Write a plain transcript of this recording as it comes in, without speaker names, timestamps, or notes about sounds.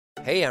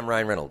Hey, I'm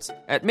Ryan Reynolds.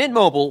 At Mint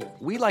Mobile,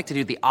 we like to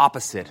do the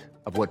opposite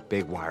of what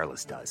Big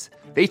Wireless does.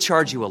 They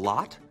charge you a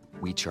lot,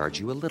 we charge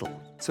you a little.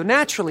 So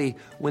naturally,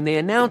 when they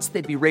announced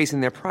they'd be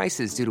raising their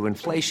prices due to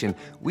inflation,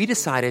 we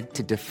decided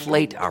to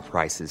deflate our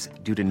prices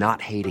due to not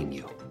hating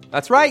you.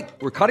 That's right.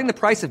 We're cutting the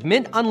price of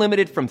Mint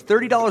Unlimited from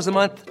 $30 a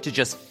month to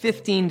just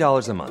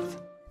 $15 a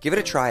month. Give it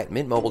a try at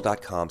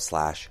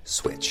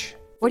mintmobile.com/switch.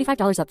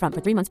 $45 up front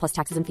for 3 months plus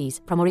taxes and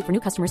fees. Promo rate for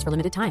new customers for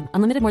limited time.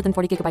 Unlimited more than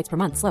 40 gigabytes per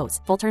month slows.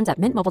 Full terms at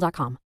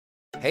mintmobile.com.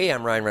 Hey,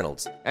 I'm Ryan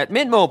Reynolds. At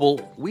Mint Mobile,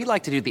 we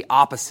like to do the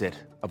opposite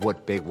of what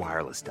Big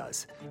Wireless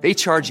does. They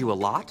charge you a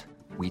lot,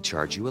 we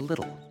charge you a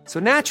little. So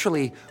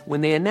naturally,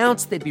 when they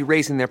announced they'd be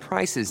raising their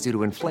prices due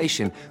to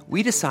inflation,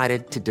 we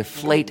decided to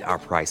deflate our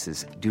prices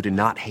due to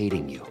not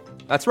hating you.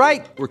 That's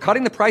right. We're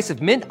cutting the price of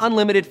Mint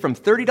Unlimited from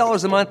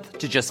 $30 a month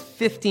to just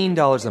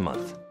 $15 a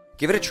month.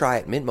 Give it a try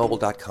at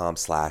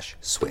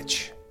mintmobile.com/switch.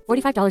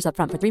 $45 up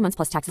front for 3 months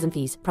plus taxes and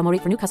fees. Promo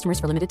rate for new customers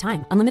for limited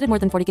time. Unlimited more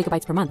than 40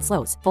 gigabytes per month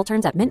slows. Full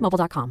terms at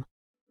mintmobile.com.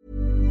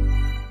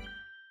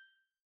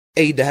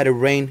 Hej, det här är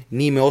Rain.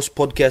 Ni med oss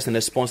podcasten är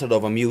sponsrad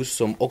av Amuse,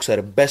 som också är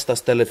det bästa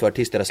stället för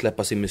artister att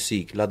släppa sin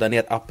musik. Ladda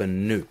ner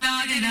appen nu.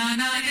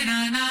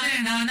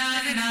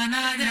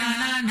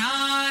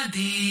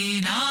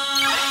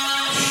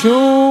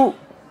 Tjo!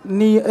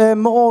 Ni är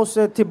med oss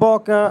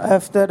tillbaka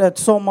efter ett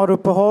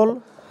sommaruppehåll.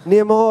 Ni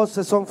är med oss,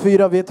 säsong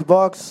 4, vi är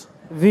tillbaks.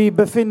 Vi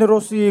befinner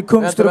oss i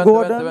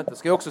Kungsträdgården. Vänta,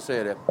 ska jag också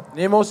säga det?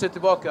 Ni är med oss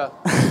tillbaka.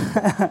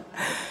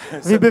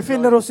 Vi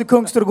befinner oss i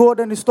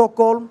Kungsträdgården i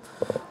Stockholm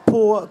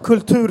på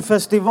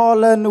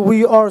kulturfestivalen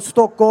We Are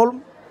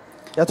Stockholm.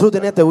 Jag tror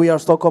den heter We Are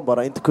Stockholm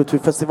bara, inte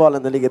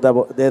kulturfestivalen, den ligger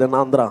där, det är den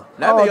andra.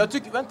 Nej, men jag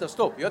tycker, vänta,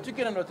 stopp. Jag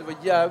tycker ändå att det var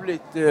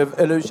jävligt,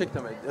 eller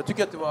ursäkta mig. Jag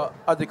tycker att det var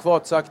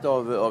adekvat sagt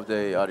av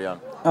dig, Arjan.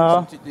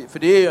 Ja. För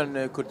det är ju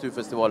en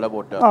kulturfestival där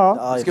borta.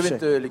 Ja. Det ska vi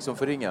inte liksom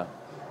förringa.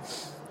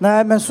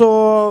 Nej, men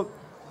så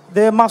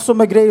det är massor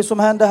med grejer som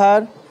händer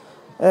här.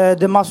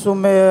 Det är massor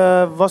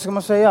med, vad ska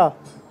man säga?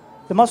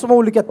 Det är massor med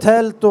olika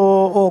tält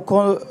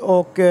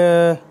och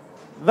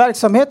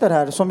verksamheter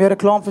här som gör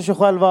reklam för sig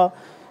själva.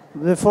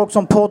 Det är folk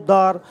som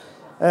poddar.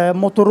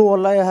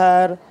 Motorola är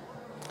här.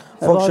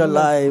 Folk kör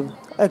live.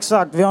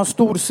 Exakt, vi har en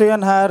stor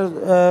scen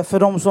här för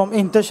de som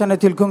inte känner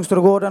till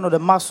Kungsträdgården. Och det är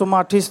massor med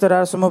artister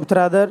här som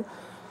uppträder.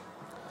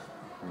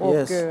 Och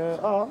Yes.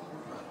 ja.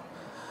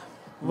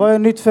 Vad är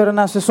nytt för den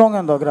här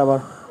säsongen då,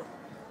 grabbar?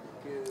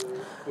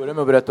 Börja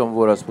med att berätta om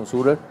våra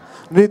sponsorer.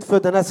 Nytt för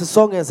den här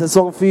säsongen,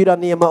 säsong 4,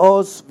 ni är med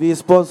oss. Vi är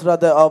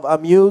sponsrade av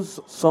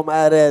Amuse, som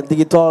är en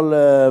digital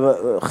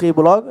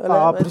skivbolag. Eller?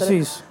 Ja,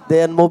 precis. Det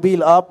är en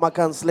mobilapp, man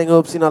kan slänga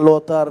upp sina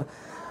låtar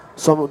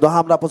som då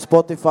hamnar på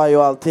Spotify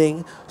och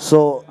allting.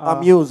 Så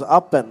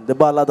Amuse-appen, det är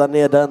bara att ladda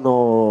ner den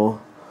och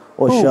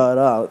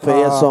köra.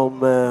 För er som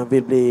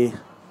vill bli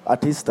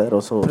artister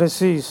och så.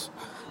 Precis.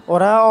 Och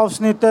det här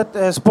avsnittet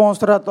är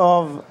sponsrat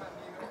av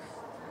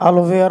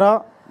Aloe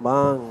Vera.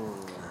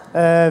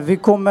 Vi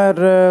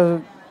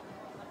kommer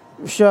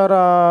köra,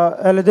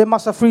 eller det är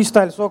massa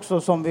freestyles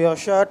också som vi har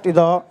kört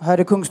idag här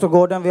i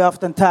Kungsträdgården. Vi har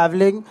haft en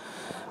tävling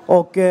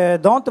och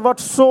det har inte varit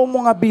så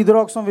många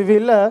bidrag som vi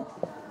ville.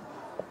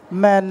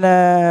 Men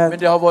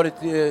det har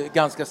varit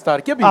ganska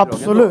starka bidrag.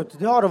 Absolut,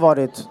 det har det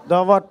varit. Det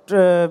har varit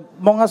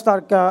många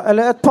starka,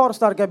 eller ett par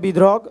starka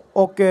bidrag.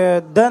 Och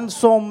den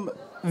som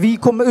vi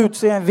kommer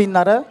utse en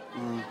vinnare.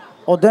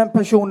 Och den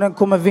personen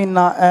kommer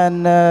vinna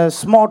en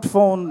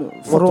smartphone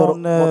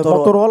från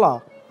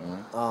Motorola.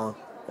 Ja,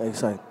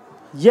 exakt.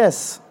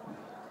 Yes.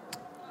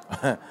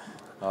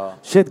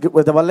 Shit,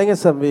 det var länge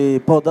sedan vi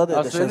poddade.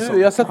 Alltså, det känns nu,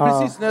 jag satt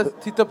precis när jag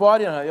tittade på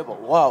Arjan här. Jag bara,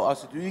 wow,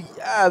 alltså du är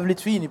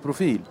jävligt fin i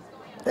profil.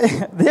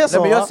 Det är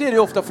så. Nej, men jag ser det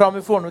ofta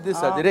framifrån och det är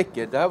så här, det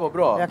räcker. Det här var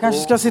bra. Jag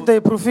kanske ska sitta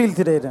i profil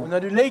till dig. Och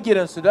när du lägger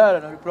den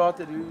sådär, när du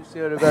pratar, du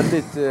ser det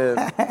väldigt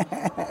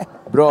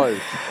bra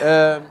ut.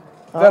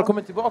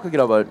 Välkommen tillbaka,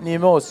 grabbar. Ni är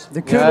med oss. Det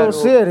är kul att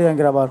se er igen,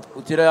 grabbar.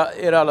 Och till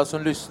er alla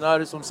som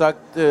lyssnar, som sagt,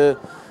 det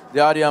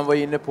Arjan var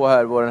inne på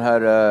här var den här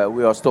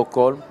We Are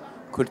Stockholm,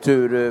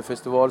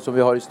 kulturfestival som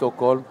vi har i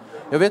Stockholm.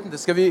 Jag vet inte,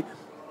 ska vi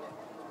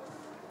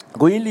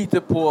gå in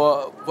lite på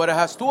vad det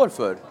här står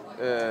för?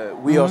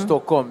 We Are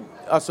Stockholm.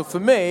 Alltså för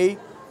mig,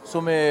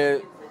 som är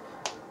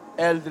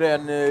äldre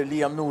än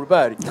Liam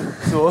Norberg,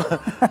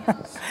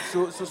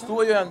 så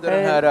står ju ändå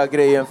den här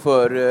grejen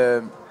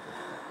för...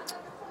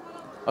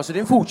 Alltså det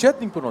är en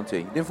fortsättning på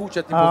någonting. Det är en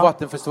fortsättning på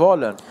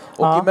Vattenfestivalen.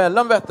 Och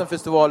emellan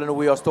Vattenfestivalen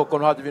och We Are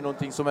Stockholm hade vi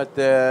någonting som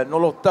hette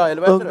 08,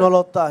 eller vad heter det?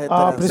 08 heter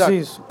Ja, den.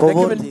 precis. På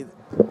vår tid.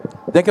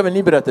 Den kan väl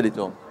ni berätta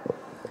lite om?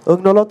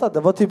 Ung 08, det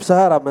var typ så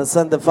här, men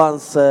sen det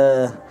fanns...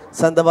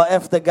 sen det var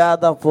efter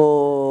Gada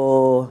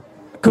på...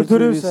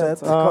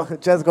 Kulturhuset.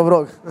 Känns kommer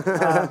ihåg.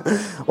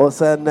 Och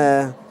sen...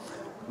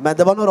 men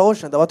det var några år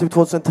sedan. Det var typ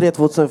 2003,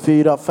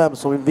 2004, 2005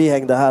 som vi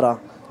hängde här.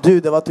 Du,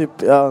 det var typ...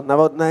 Ja, när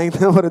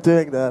var det du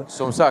hängde här?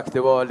 Som sagt, det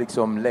var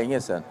liksom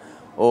länge sedan.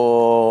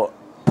 Och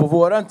på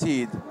våran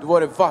tid, då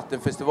var det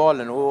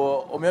Vattenfestivalen.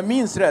 Och om jag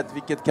minns rätt,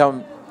 vilket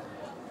kan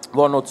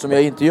vara något som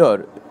jag inte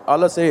gör.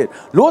 Alla säger,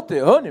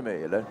 hör ni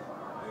mig eller?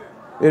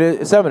 Är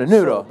det sämre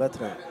nu då?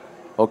 Bättre.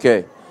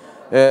 Okej.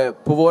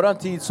 På våran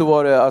tid så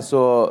var det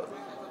alltså...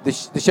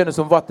 Det kändes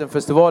som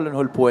Vattenfestivalen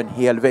höll på en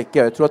hel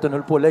vecka. Jag tror att den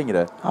höll på längre.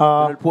 Den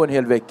höll på en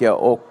hel vecka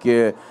och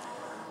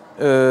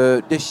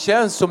det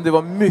känns som det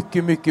var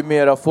mycket, mycket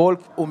mera folk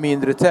och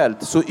mindre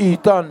tält. Så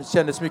ytan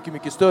kändes mycket,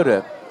 mycket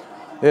större.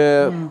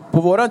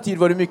 På våran tid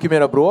var det mycket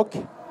mera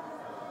bråk.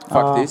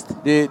 Faktiskt.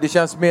 Det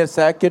känns mer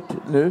säkert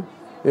nu.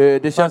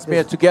 Det känns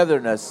mer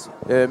togetherness.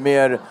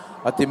 Mer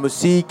att det är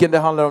musiken det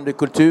handlar om, det är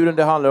kulturen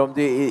det handlar om,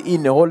 det är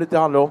innehållet det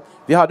handlar om.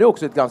 Vi hade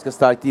också ett ganska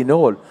starkt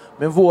innehåll.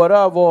 Men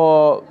våra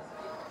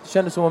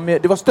kändes som mer,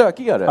 det var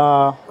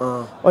stökigare.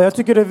 Och jag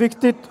tycker det är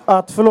viktigt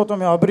att, förlåt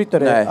om jag avbryter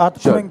det,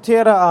 att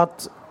poängtera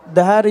att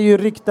det här är ju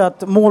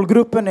riktat,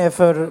 målgruppen är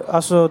för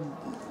alltså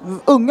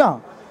unga.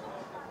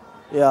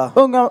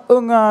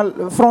 Unga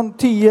från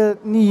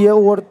 10-9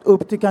 år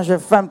upp till kanske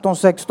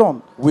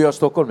 15-16. We are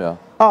Stockholm, ja.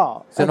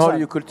 Sen exakt. har du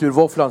ju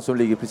Kulturvåfflan som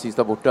ligger precis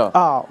där borta.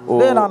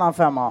 Det är en annan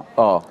femma.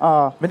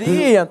 Men det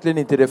är egentligen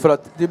inte det, för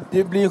att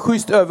det blir en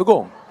schysst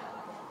övergång.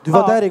 Du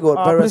var där igår,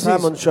 Paris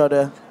Hammond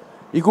körde.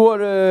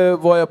 Igår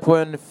var jag på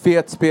en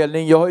fet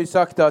spelning. Jag har ju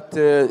sagt att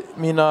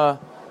mina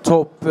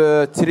topp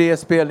 3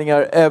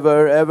 spelningar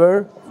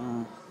ever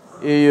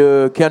är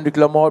ju Kendrick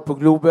Lamar på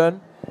Globen,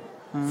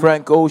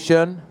 Frank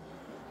Ocean.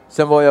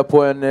 Sen var jag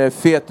på en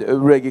fet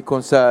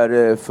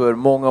reggae-konsert för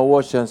många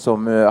år sedan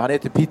som han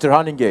heter Peter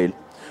Hunningale.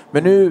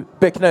 Men nu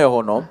becknar jag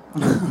honom.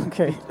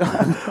 Okay.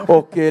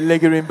 Och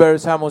lägger in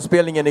Paris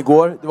Hammond-spelningen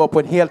igår. Det var på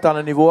en helt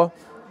annan nivå.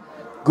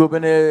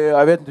 Gubben är,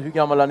 jag vet inte hur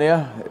gammal han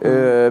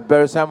är.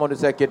 Paris Hammond är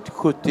säkert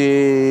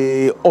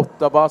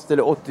 78 bast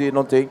eller 80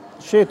 någonting.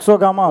 Shit, så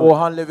gammal. Och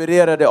han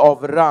levererade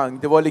av rang.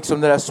 Det var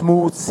liksom den där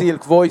smooth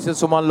silk voicen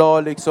som han la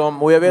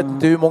liksom. Och jag vet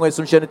inte hur många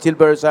som känner till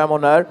Paris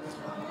Hammond här.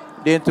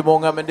 Det är inte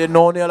många, men det är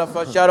någon i alla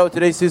fall. Shoutout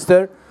till dig,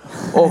 syster.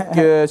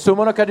 Och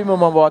summan av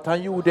kardemumman var att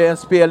han gjorde en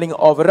spelning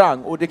av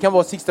rang. Och det kan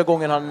vara sista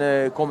gången han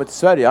kommer till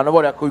Sverige. Han har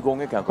varit här 7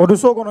 gånger kanske. Och du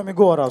såg honom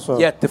igår alltså?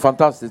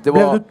 Jättefantastiskt.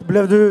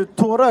 Blev du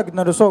tårögd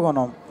när du såg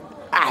honom?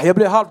 Jag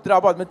blev halvt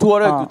drabbad, men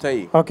tårögd att ta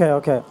i.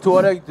 Okej.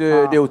 Tårögd det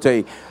är att ta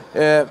i.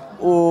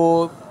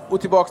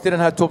 Och tillbaka till den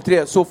här topp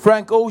 3. Så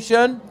Frank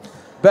Ocean,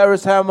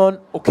 Paris Hammond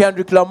och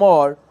Kendrick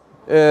Lamar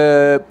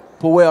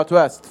på Way Out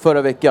West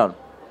förra veckan.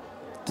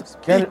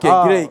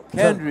 Vilken grej,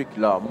 Kendrick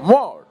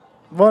Lamar!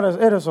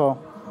 Är det så?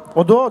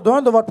 Och du har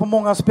ändå varit på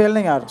många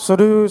spelningar. Så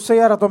du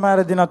säger att de här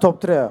är dina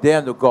topp 3? Det är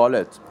ändå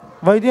galet.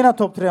 Vad är dina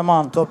topp 3,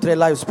 man? Topp 3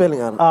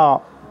 livespelningar?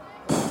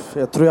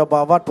 Jag tror jag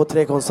bara varit på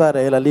 3 konserter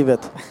hela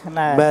livet.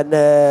 Nej.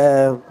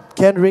 Men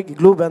Kendrick,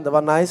 Globen, det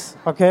var nice.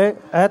 Okej,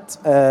 1.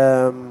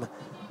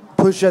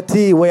 Pusha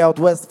T, Way Out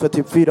West för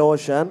typ 4 år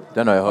sedan.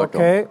 Den har jag hört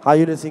om. Han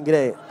gjorde sin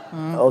grej.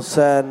 Och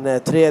sen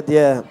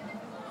tredje...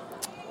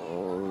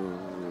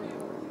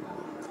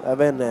 Jag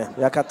vet inte,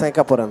 jag kan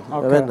tänka på den.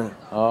 Jag vet inte.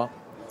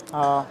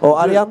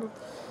 Och Arjan?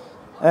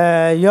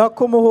 Jag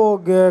kommer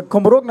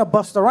ihåg när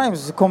Busta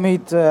Rhymes kom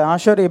hit. Han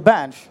körde i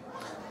Banch.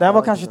 Det här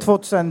var kanske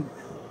 2009,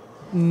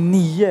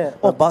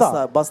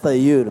 2008. Busta är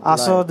djur.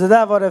 Alltså det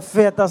där var det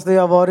fetaste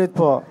jag varit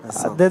på.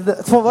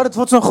 Var det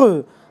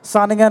 2007?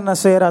 Sanningen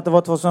säger att det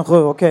var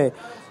 2007, okej.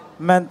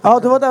 Men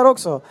du var där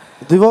också.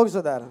 Du var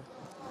också där.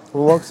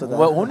 Hon var också där.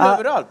 Hon är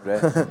överallt,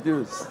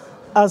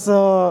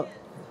 Alltså...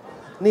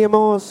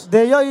 Nemos.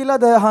 Det jag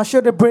gillade, han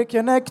körde Break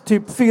Your Neck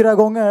typ 4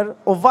 gånger.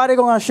 Och varje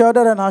gång han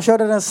körde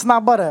den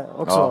snabbare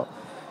också.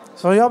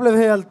 Så jag blev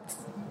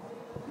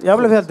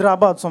helt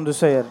drabbad, som du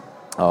säger.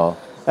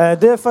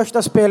 Det är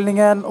första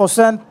spelningen. Och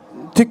sen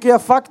tycker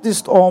jag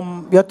faktiskt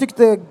jag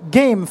tyckte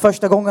Game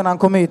första gången han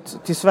kom hit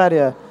till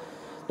Sverige.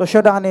 Då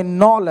körde han i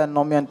Nalen,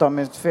 om jag inte har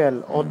minst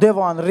fel. Och det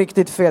var en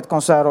riktigt fet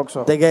konsert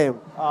också. The Game.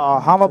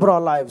 Han var bra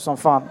live som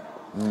fan.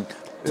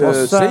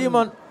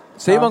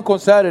 Säger man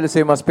konsert eller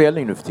säger man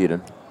spelning nu för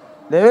tiden?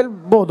 Det är väl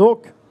både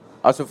och.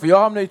 Alltså för jag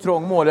hamnade i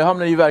trångmål. Jag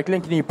hamnade ju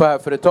verkligen knipa här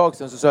för ett tag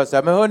sedan. Så sa jag så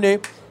här, men hörni,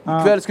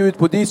 ikväll ska vi ut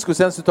på disco,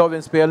 sen så tar vi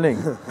en spelning.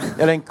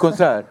 Eller en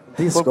konsert.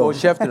 Folk går och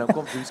käften,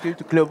 vi ska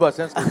ut och klubba,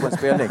 sen ska vi på en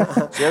spelning.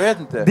 Så jag vet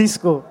inte.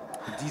 Disco.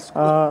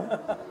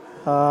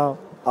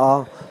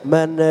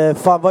 Men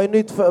fan, vad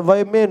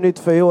är mer nytt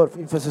för i år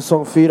inför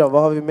säsong 4?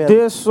 Vad har vi mer?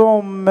 Det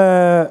som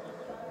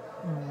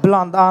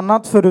bland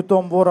annat,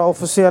 förutom våra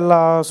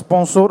officiella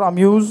sponsor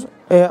Amuse,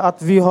 är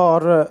att vi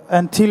har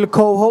en till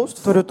co-host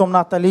förutom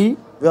Nathalie.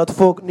 Vi har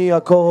 2 nya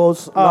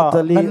co-hosts,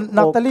 Nathalie. Men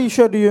Nathalie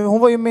körde ju, hon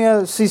var ju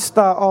med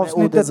sista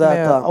avsnittet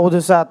med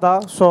ODZ.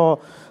 Så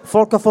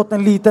folk har fått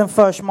en liten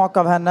försmak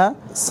av henne.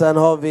 Sen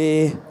har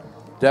vi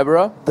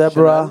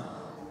Deborah.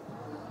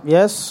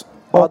 Yes.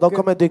 Och de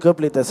kommer dyka upp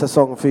lite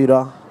säsong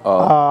 4.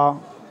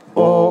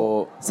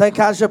 Och sen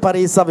kanske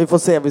Parisa, vi får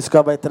se, vi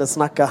ska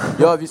snacka.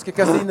 Ja, vi ska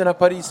kasta in den här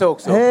Parisa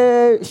också.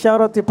 Hej,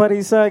 shoutout till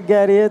Parisa,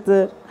 Gary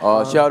heter.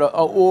 Ja,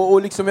 shoutout.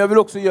 Och liksom, jag vill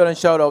också göra en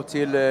shoutout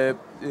till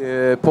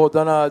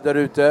poddarna där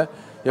ute.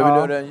 Jag vill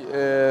göra en...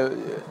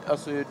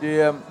 alltså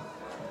det...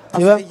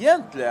 Alltså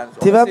egentligen,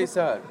 om man säger så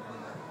här.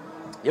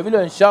 Jag vill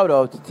göra en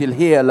shoutout till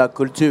hela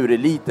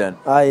kultureliten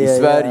i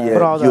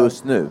Sverige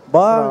just nu.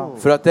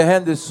 För att det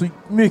händer så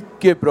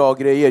mycket bra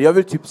grejer. Jag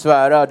vill typ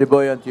svära, det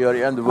börjar jag inte göra,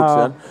 jag är ändå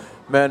vuxen.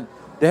 Men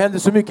Det händer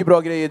så mycket bra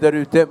grejer där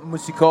ute.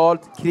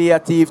 Musikalt,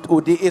 kreativt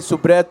och det är så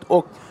brett.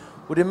 Och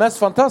det mest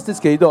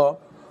fantastiska idag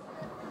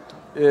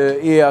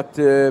är att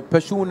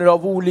personer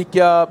av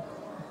olika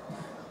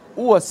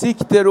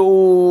åsikter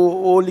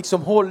och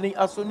liksom hållning,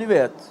 alltså ni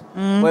vet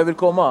vad jag vill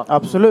komma.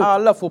 Absolut.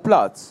 Alla får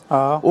plats.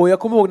 Och jag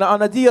kommer ihåg när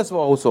Anna Diaz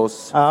var hos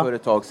oss för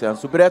ett tag sedan,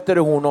 så berättade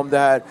hon om det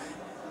här,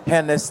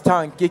 hennes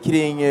tanke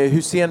kring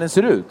hur scenen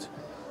ser ut.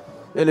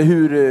 Eller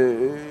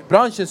hur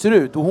branschen ser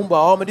ut. Och hon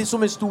bara, men det är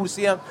som en stor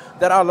scen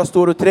där alla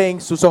står och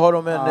trängs och så har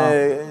de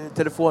en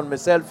telefon med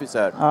selfies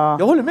här.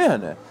 Jag håller med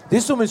henne. Det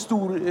är som en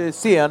stor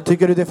scen.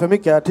 Tycker du det är för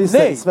mycket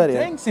artister i Sverige? Nej,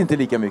 det trängs inte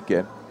lika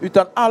mycket.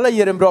 Utan alla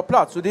ger en bra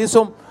plats. Och det är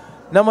som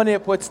när man är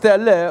på ett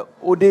ställe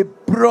och det är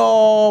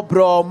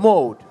bra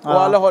mode.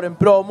 Och alla har en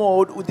bra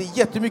mode och det är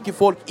jättemycket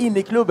folk inne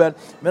i klubben.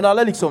 Men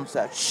alla liksom så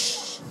här,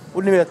 shh,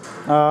 och ni vet,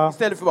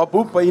 istället för att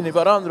bara bumpa in i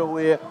varandra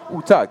och är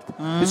otakt.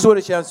 Det är så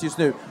det känns just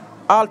nu.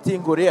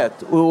 Allting går i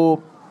ett. Och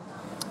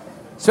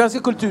svenska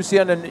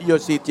kulturscenen gör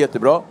sitt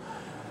jättebra.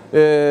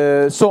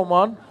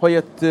 Sommaren har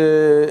gett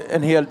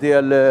en hel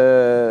del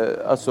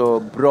alltså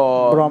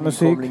bra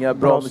musik.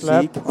 Bra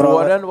musik.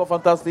 Våren var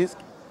fantastisk.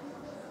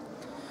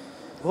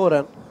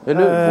 Våren.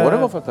 Eller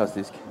våren var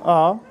fantastisk.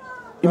 Ja.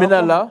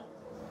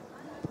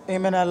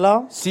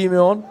 Imenella.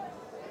 Simeon.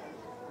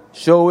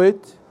 Show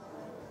It.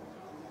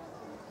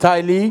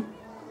 Ty Lee.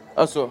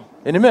 Alltså,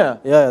 är ni med?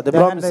 Ja, det är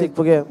bra musik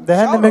på G. Det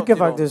händer mycket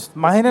faktiskt.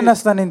 Man hänger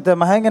nästan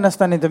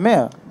inte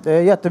med. Det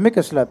är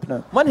jättemycket släpp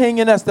nu. Man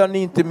hänger nästan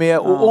inte med.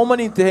 Och om man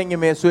inte hänger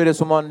med så är det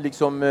som man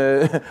liksom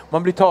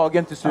man blir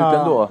tagen till slut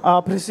ändå.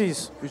 Ja,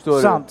 precis.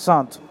 Förstår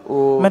Sant.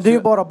 Men det är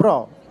ju bara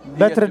bra.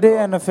 Bättre det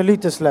än för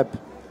lite släpp.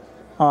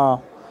 Ja.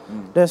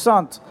 Det är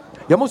sant.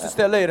 Jag måste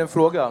ställa er en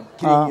fråga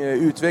kring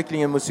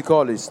utvecklingen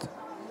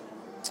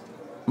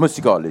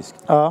musikaliskt.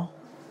 Ja.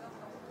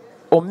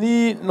 Om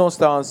ni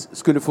någonstans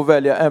skulle få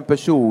välja en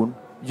person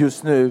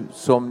just nu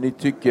som ni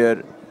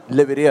tycker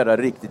levererar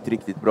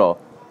riktigt bra,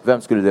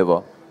 vem skulle det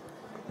vara?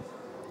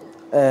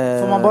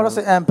 Får man bara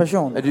säga en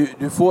person?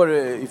 Du får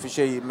i och för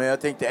sig, men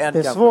jag tänkte en. Det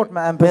är svårt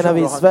med en person. Menar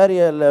vi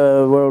Sverige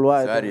eller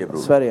worldwide? Sverige, bror.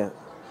 Sverige.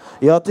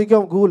 Jag tycker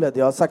om Guled,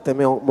 jag har sagt det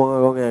många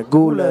gånger.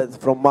 Guled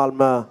från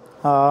Malmö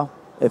är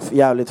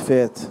jävligt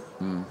fet.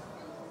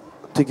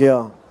 Tycker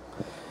jag.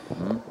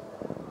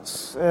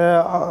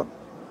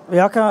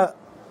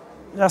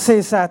 Jag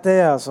säger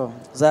Z.E. alltså.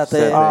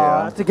 Z.E.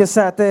 Ja, jag tycker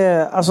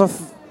Z.E. Alltså,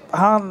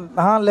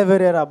 han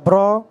levererar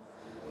bra.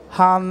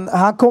 Han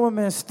kommer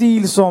med en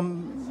stil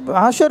som...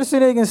 Han kör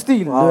sin egen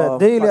stil. Du vet.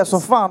 Det gillar jag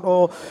som fan.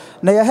 Och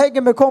när jag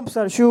hänger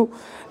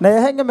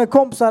med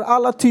kompisar,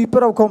 alla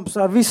typer av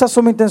kompisar, vissa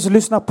som inte ens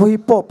lyssnar på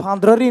hiphop, han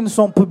drar in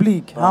som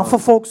publik. Han får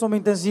folk som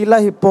inte ens gillar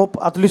hiphop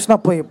att lyssna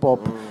på hiphop.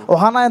 Och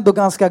han har ändå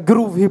ganska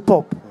grov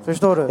hiphop.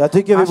 Förstår du? Jag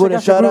tycker vi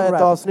borde köra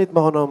ett avsnitt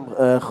med honom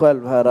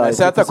själv här. Men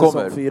Z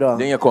kommer.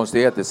 Det är inga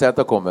konstigheter.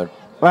 Z kommer.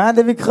 Vad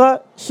händer vid Krö?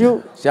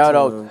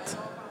 Shoutout.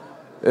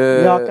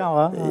 Jag kan,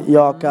 va?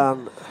 Jag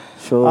kan.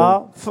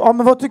 Ja,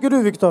 men vad tycker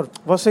du, Viktor?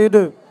 Vad säger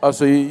du?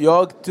 Alltså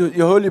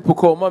jag höll ju på att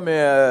komma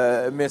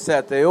med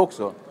Z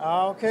också.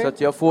 Okay. Så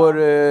att jag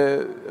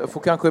får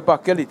kanske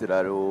backa lite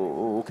där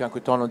och kanske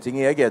ta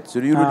någonting eget. Så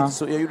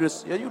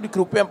jag gjorde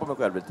krokben på mig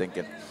själv helt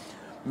enkelt.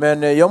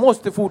 Men jag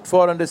måste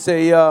fortfarande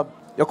säga,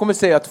 jag kommer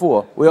säga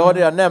 2 och jag har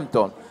redan nämnt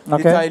dem. Det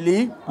är Ty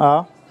Lee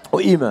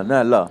och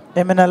Imenella.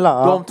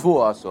 De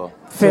 2 alltså.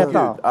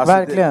 Feta, alltså,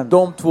 verkligen.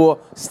 De 2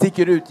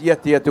 sticker ut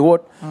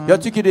jättehårt.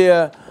 Jag tycker det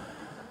är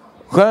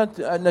skönt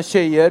när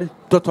tjejer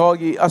tar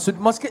tag i... Alltså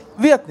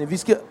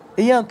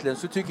egentligen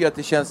så tycker jag att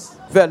det känns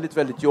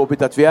väldigt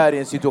jobbigt att vi är i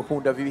en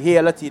situation där vi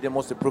hela tiden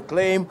måste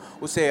proclaim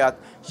och säga att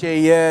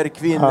tjejer,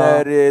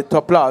 kvinnor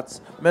tar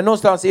plats. Men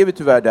någonstans är vi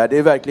tyvärr där, det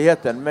är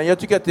verkligheten. Men jag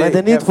tycker att det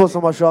är ni 2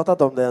 som har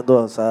tjatat om det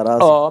ändå. Så här,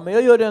 alltså. Ja, men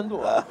jag gör det ändå.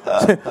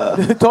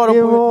 Tar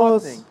dem på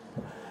utmattning.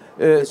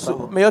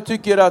 Men jag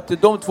tycker att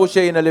de 2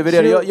 tjejerna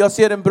levererar. Jag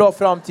ser en bra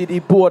framtid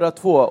i båda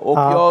 2. Och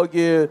jag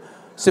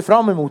ser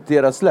fram emot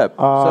deras släpp.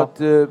 Så att...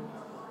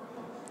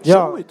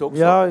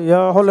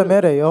 jag håller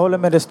med dig. Jag håller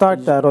med dig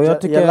starkt där. Och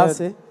jag tycker...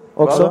 Jelassi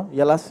också?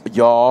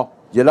 Ja,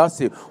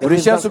 Jelassi. Och det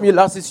känns som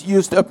Jelassi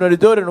just öppnade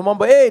dörren och man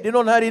bara, det är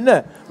någon här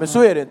inne. Men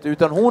så är det inte.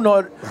 Utan hon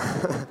har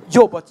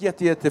jobbat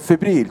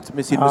jättefebrilt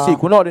med sin musik.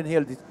 Hon har en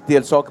hel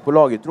del saker på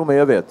laget. Tror mig,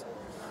 jag vet.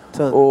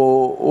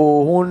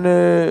 Och hon...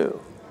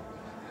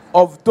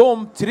 av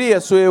de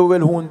 3 så är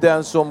väl hon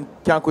den som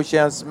kanske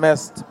känns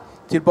mest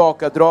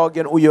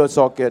tillbakadragen och gör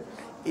saker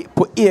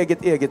på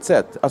eget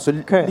sätt. Alltså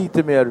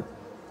lite mer...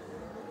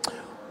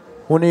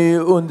 Hon är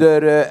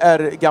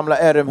under gamla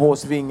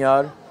RMHs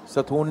vingar. Så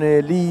att hon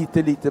är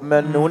lite,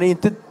 men hon är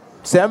inte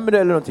sämre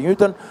eller någonting,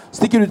 utan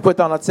sticker ut på ett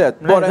annat sätt.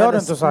 Nej, bara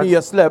hennes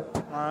nya släpp.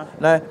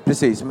 Nej,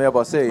 precis, men jag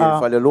bara säger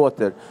ifall jag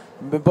låter.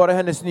 Men bara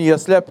hennes nya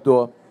släpp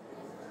då,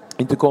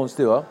 inte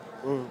konstigt, va?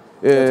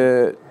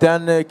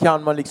 Den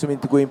kan man liksom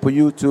inte gå in på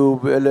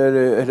YouTube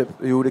eller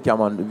jo, det kan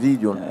man,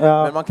 videon.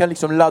 Men man kan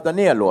liksom ladda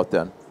ner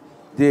låten.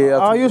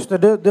 Just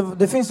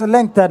det finns en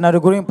länk där när du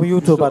går in på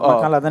YouTube så, att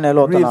man kan ladda ner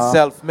låtarna. Real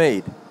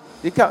self-made.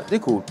 Det är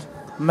coolt.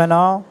 Men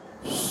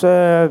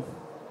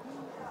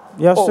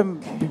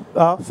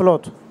Ja,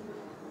 förlåt.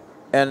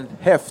 En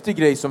häftig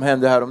grej som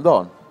hände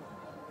häromdagen.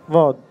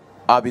 Vad?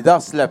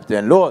 Abidas släppte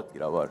en låt,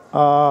 grabbar.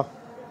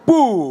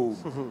 Boom!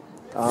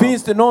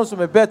 Finns det någon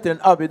som är bättre än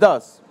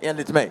Abidas,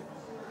 enligt mig?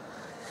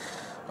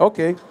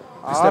 Okej,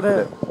 vi släpper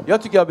det.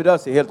 Jag tycker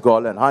Abidas är helt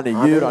galen. Han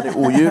är djur, han är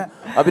odjur.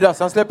 Abidas,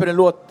 han släpper en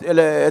låt,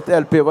 eller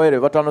ett LP, vad är det?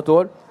 Vartannat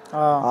år?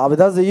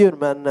 Abidas är djur,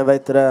 men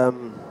vet du,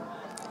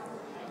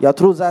 jag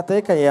tror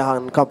ZT kan ge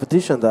han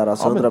competition där.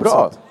 Alltså, ja, men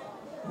bra.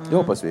 Det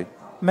hoppas vi.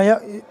 Men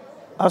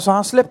alltså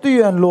han släppte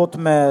ju en låt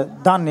med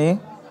Danny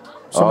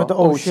som heter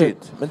Oh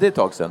Shit. Men det är ett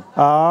tag sedan.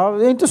 Ja,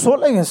 det är inte så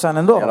länge sedan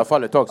ändå. I alla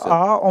fall ett tag sedan.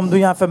 Ja, om du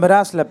jämför med det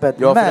här släppet.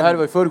 Ja, för det här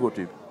var i förrgår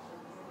typ.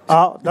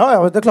 Ja, det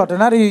är klart.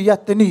 Den här är ju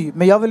jätteny.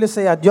 Men jag ville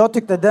säga att jag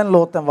tyckte den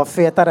låten var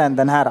fetare än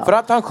den här. För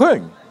att han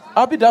sjöng.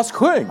 Abidas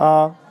sjöng.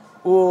 Ja.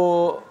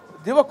 Och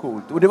det var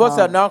coolt. Och det var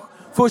så här,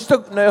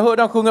 när jag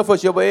hörde han sjunga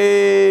först, jag bara,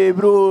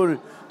 bror,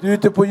 du är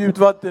ute på djupt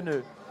vatten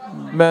nu.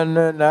 Men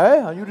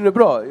nej, han gjorde det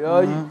bra.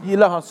 Jag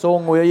gillar hans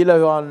sång och jag gillar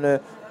hur han...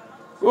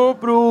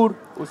 bror!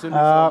 Och så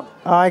liksom,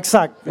 ja,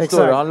 exakt.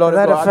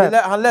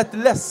 Han lät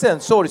ledsen,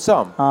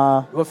 sorgsam.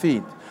 Det var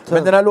fint.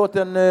 Men den här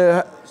låten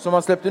som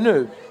han släppte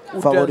nu...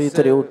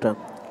 Favoriter i orten.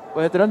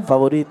 Vad heter den?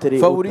 Favoriter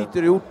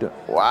i orten.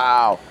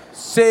 Wow!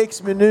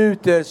 6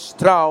 minuters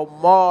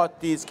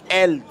traumatisk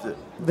eld.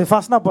 Det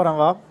fastnar på den,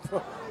 va?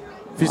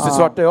 Finns det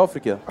svarta i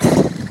Afrika?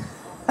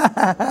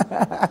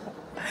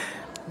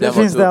 Det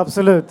finns det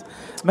absolut.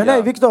 Men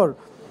nej, Viktor.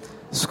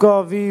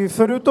 Ska vi,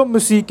 förutom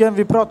musiken,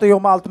 vi pratar ju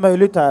om allt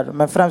möjligt här,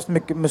 men främst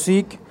mycket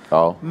musik.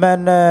 Ja.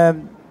 Men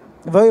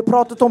vi har ju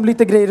pratat om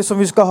lite grejer som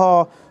vi ska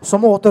ha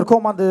som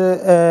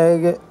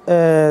återkommande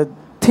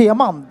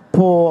teman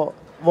på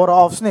våra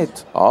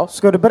avsnitt. Ja.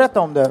 Ska du berätta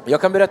om det?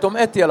 Jag kan berätta om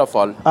ett i alla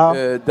fall. Ja.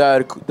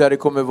 Där det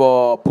kommer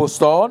vara på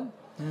stan.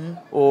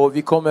 Och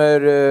vi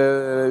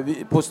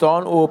kommer på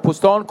stan. Och på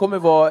stan kommer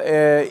vara...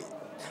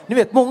 ni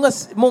vet, många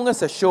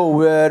så här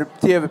shower,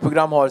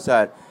 tv-program har så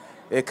här...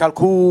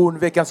 kalkon,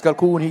 veckans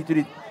kalkon, hit och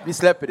dit. Vi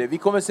släpper det. Vi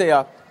kommer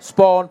säga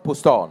span på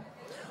stan.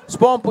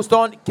 Span på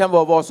stan kan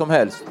vara vad som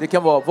helst. Det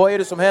kan vara, vad är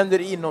det som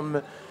händer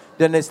inom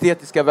den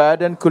estetiska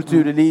världen,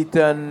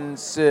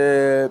 kulturelitens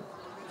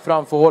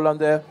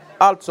framförhållande,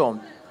 allt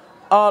sånt.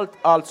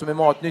 Allt som är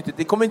matnyttigt.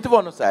 Det kommer inte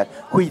vara något så här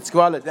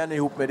skitskvaller, den är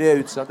ihop med det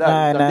utsatt där.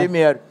 Nej. Det är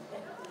mer,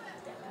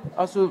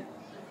 alltså,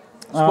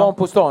 span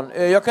på stan.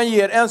 Jag kan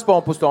ge er en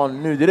span på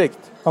stan nu direkt.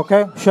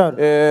 Okej, kör.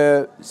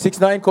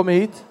 6ix9ine kommer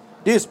hit.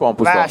 Det är span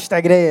på stan.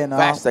 Värsta grejen.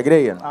 Värsta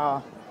grejen.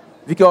 Ja.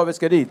 Vilka av er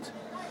ska dit?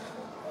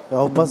 Jag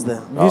hoppas det.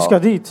 Vi ska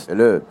dit.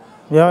 Eller hur?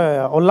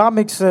 Ja. Och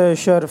Lamix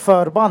kör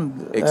förband.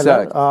 Exakt.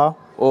 Eller? Ja.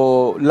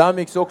 Och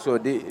Lamix också,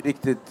 det är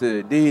riktigt,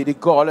 det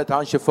är galet.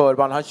 Han kör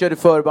förband. Han körde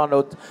förband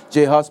åt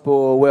J Hus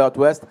på Way Out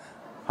West.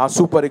 Han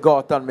sopade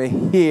gatan med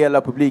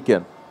hela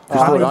publiken.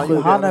 Han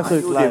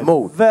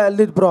är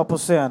väldigt bra på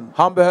scen.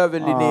 Han behöver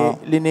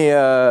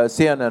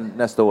Linné-scenen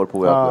nästa år på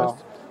Way Out West.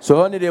 Så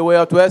hör ni det, Way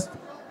Out West?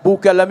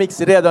 Boka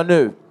Lamix redan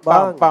nu.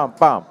 Bam, bam,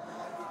 bam.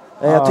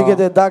 Jag tycker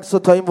det är dags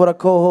att ta in våra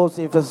co-hosts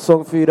inför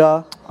säsong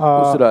 4.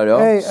 Och sådär, ja.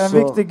 En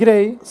viktig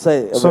grej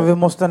som vi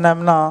måste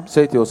nämna.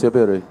 Säg till oss, jag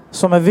ber dig.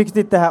 Som är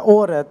viktigt det här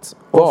året.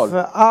 Och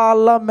för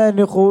alla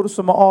människor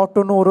som är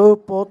 18 år och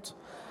uppåt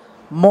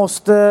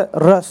måste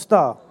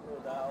rösta.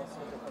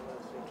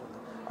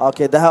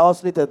 Okej, det här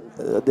avsnittet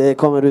det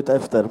kommer ut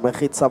efter, men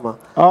skitsamma.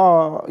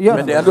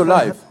 Men det är ändå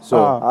live.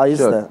 Så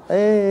just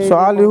det. Så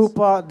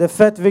allihopa, det är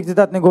fett viktigt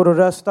att ni går och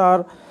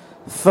röstar.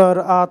 För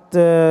att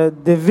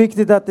det är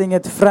viktigt att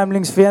inget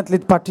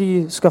främlingsfientligt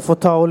parti ska få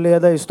ta och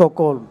leda i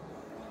Stockholm.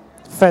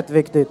 Fett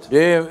viktigt.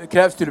 Det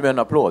krävs till och med en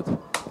applåd.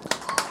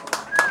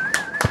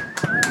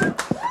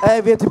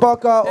 Vi är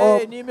tillbaka om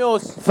ni är med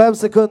oss. 5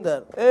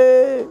 sekunder.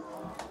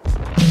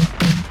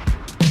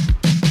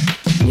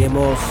 Ge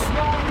med oss.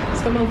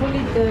 Ska man få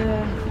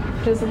lite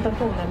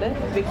presentation eller?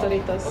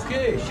 Victoritas.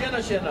 Okej,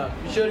 tjena.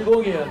 Vi kör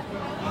igång igen.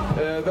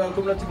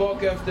 Välkomna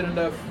tillbaka efter den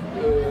där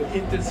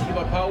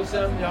intensiva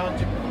pausen. Jag hann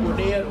typ gå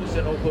ner och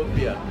sen hoppa upp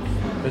igen.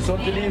 Men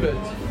sånt är livet.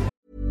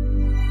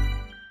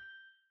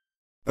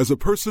 As a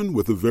person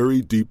with a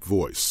very deep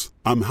voice,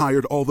 I'm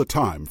hired all the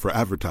time for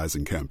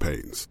advertising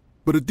campaigns.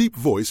 But a deep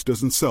voice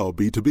doesn't sell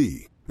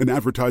B2B, and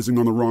advertising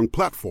on the wrong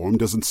platform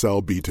doesn't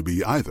sell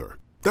B2B either.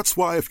 That's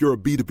why if you're a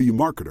B2B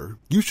marketer,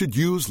 you should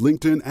use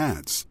LinkedIn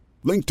ads.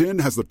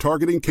 LinkedIn has the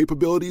targeting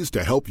capabilities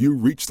to help you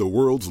reach the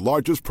world's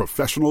largest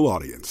professional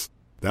audience.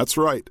 That's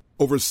right,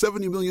 over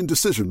 70 million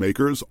decision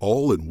makers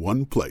all in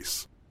one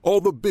place.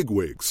 All the big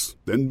wigs,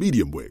 then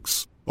medium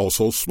wigs,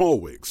 also small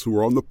wigs who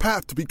are on the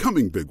path to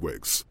becoming big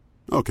wigs.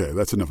 Okay,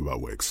 that's enough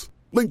about wigs.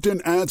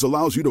 LinkedIn ads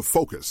allows you to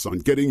focus on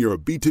getting your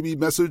B2B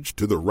message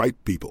to the right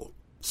people.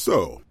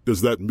 So,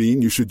 does that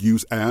mean you should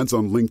use ads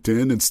on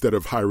LinkedIn instead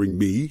of hiring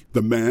me,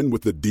 the man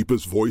with the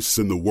deepest voice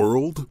in the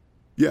world?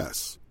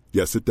 Yes.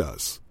 Yes, it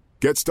does.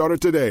 Get started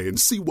today and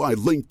see why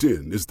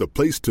LinkedIn is the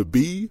place to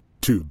be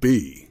to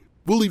be.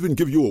 We'll even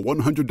give you a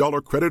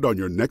 $100 credit on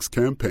your next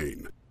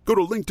campaign. Go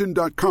to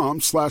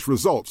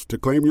linkedin.com/results to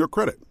claim your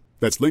credit.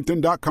 That's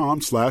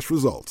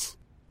linkedin.com/results.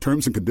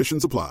 Terms and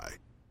conditions apply.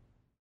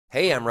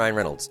 Hey, I'm Ryan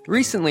Reynolds.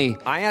 Recently,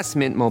 I asked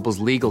Mint Mobile's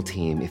legal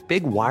team if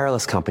big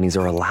wireless companies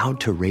are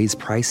allowed to raise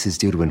prices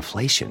due to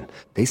inflation.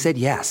 They said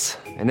yes.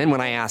 And then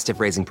when I asked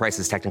if raising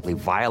prices technically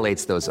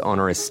violates those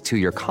onerous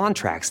 2-year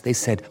contracts, they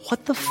said,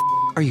 "What the f***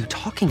 are you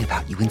talking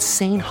about, you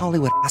insane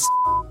Hollywood ass?"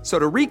 So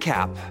to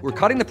recap, we're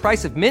cutting the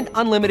price of Mint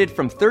Unlimited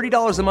from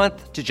 $30 a month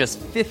to just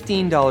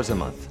 $15 a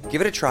month.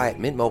 Give it a try at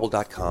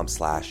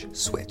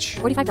mintmobile.com/switch.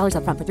 $45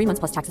 up front for 3 months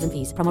plus taxes and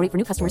fees. Promo rate for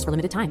new customers for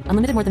limited time.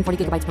 Unlimited more than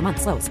 40 gigabytes per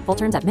month. Slows full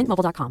terms at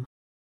mintmobile.com.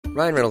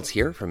 Ryan Reynolds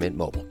here from Mint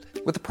Mobile.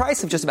 With the price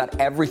of just about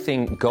everything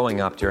going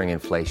up during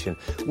inflation,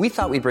 we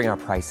thought we'd bring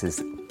our prices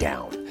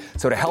down.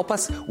 So to help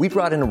us, we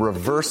brought in a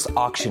reverse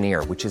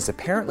auctioneer, which is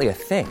apparently a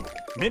thing.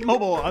 Mint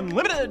Mobile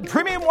Unlimited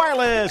Premium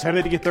Wireless. How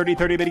to get 30,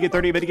 30, how to get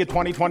 30, how to get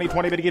 20, 20,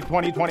 20, how to get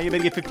 20, 20, how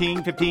to get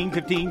 15, 15,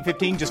 15,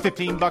 15, just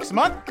 $15 a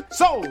month?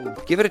 Sold!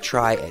 Give it a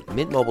try at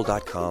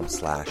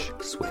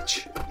mintmobile.com/switch.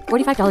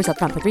 $45 up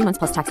front for 3 months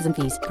plus taxes and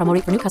fees. Promo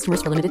rate for new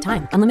customers for limited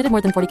time. Unlimited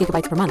more than 40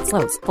 gigabytes per month.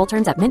 Slows full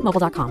terms at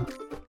mintmobile.com.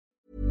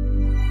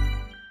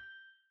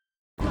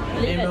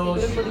 Det går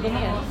upp och det går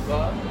ner.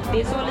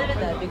 Det är så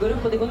livet är. Det går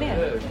upp och det går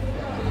ner.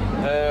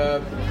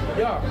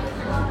 Ja.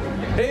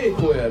 Hej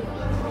på er!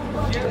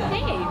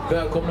 Hej!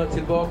 Välkomna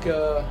tillbaka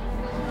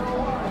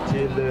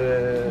till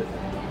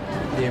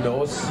ni med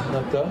oss,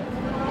 Natta.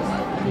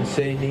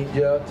 Säg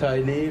Ninja,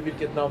 Tylee.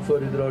 Vilket namn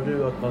föredrar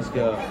du att man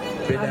ska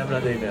benämna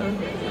dig med?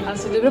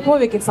 Alltså det beror på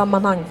vilket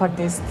sammanhang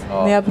faktiskt.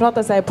 Ja. När jag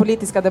pratar så här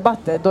politiska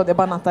debatter, då är det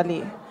bara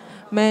Nathalie.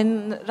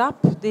 Men rap,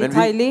 det är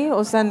Tylee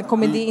och sen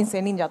komedi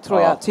Insane Ninja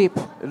tror jag typ.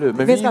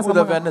 Men vi är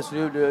goda vänner så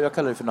jag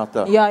kallar dig för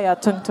Natta. Ja,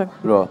 tung.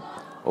 Bra,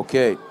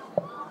 okej.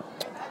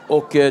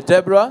 Och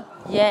Deborah?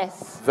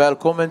 Yes.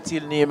 Välkommen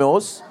till Ni är med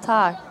oss.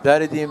 Tack. Det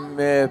här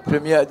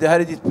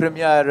är ditt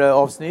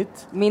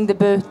premiäravsnitt. Min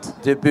debut.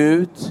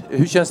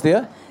 Hur känns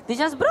det? Det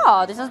känns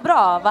bra.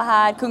 Var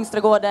här,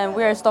 Kungsträdgården,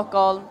 We're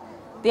Stockholm.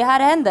 Det här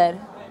händer.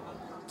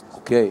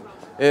 Okej.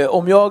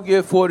 Om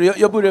jag får...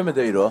 Jag börjar med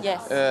dig då. Yes.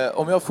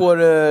 Om jag får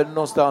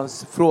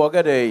någonstans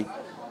fråga dig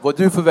vad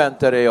du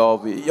förväntar dig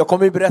av... Jag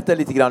kommer ju berätta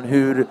lite grann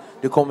hur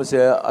det kommer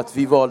sig att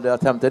vi valde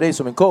att hämta dig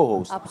som en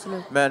co-host.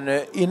 Absolut.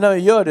 Men innan vi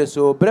gör det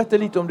så berätta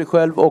lite om dig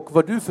själv och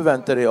vad du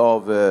förväntar dig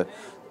av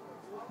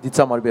ditt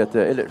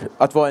samarbete. Eller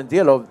att vara en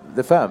del av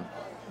The Fam.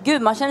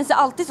 Gud, man känner sig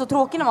alltid så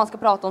tråkig när man ska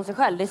prata om sig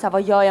själv. Det är så här,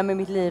 vad gör jag med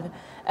mitt liv?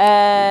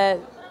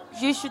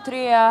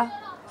 23,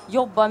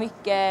 jobbar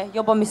mycket.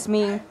 Jobbar med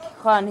smink,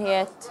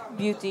 skönhet,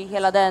 beauty,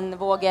 hela den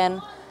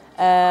vågen.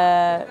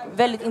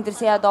 Väldigt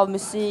intresserad av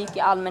musik i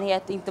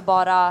allmänhet, inte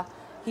bara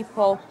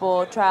hiphop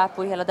och trap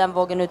och hela den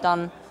vågen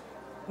utan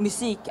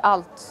musik,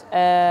 allt.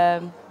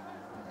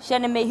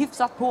 Känner mig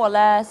hyfsat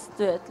påläst,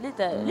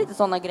 lite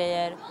sådana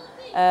grejer.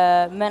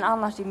 Men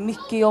annars är det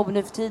mycket jobb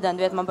nu för tiden,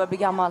 du vet man börjar bli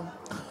gammal.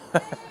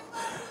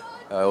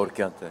 Jag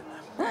orkar inte.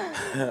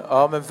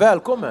 Ja men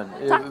välkommen,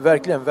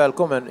 verkligen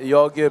välkommen.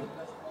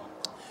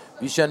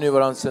 Vi känner ju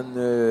varandra sen,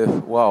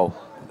 wow.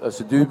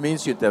 Alltså du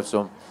minns ju inte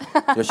eftersom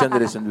jag kände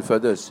dig sen du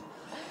föddes.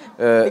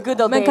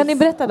 Men kan ni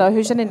berätta då,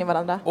 hur känner ni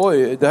varandra?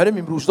 Oj, det här är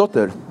min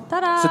brorsdotter.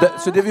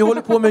 Så det vi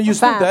håller på med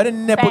just nu, det här är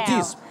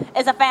nepotism.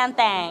 It's a fan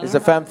thing. It's a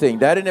fam thing.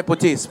 Det här är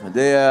nepotism.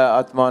 Det är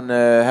att man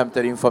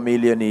hämtar in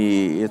familjen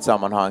i ett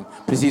sammanhang.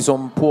 Precis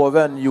som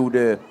påven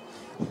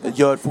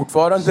gör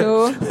fortfarande.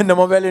 När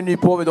man väljer en ny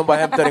påve, de bara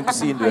hämtar en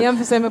kusin. Jag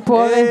jämför sig med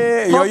påven.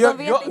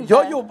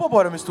 Jag jobbar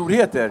bara med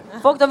storheter.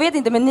 Folk de vet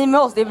inte, men ni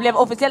med oss, det blev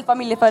officiellt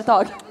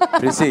familjeföretag.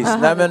 Precis.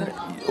 Nej, men,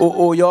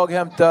 och jag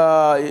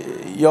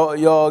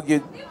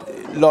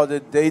lade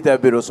dig där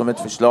byrå som ett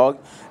förslag.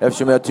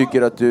 Eftersom jag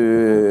tycker att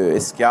du är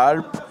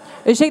skarp.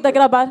 Ursäkta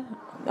grabbar.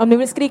 Om ni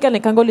vill skrika, ni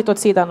kan gå lite åt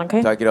sidan, okej?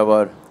 Okay? Tack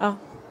grabbar. Ja.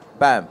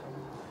 Bam.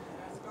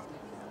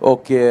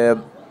 Och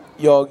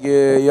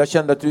jag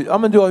kände att du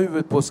har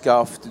huvudet på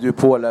skaft. Du är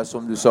påläst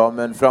som du sa.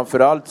 Men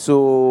framförallt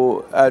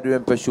så är du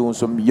en person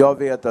som jag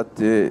vet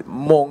att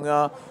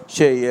många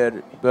tjejer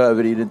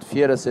behöver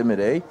identifiera sig med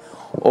dig.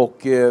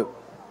 Och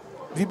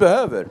vi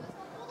behöver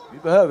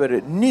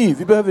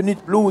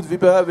nytt blod. Vi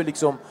behöver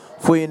liksom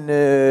få in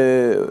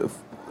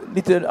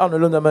lite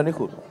annorlunda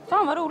människor.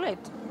 Fan vad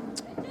roligt.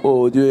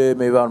 Och du är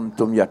mig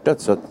varmt om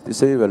hjärtat så att det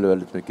säger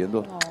väldigt mycket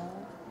ändå.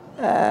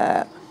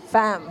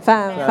 Fam.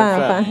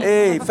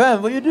 Hej,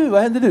 Fam, vad gör du?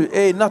 Vad händer du?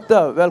 Hej,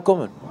 Natta,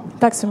 välkommen.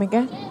 Tack så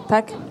mycket.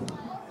 Tack.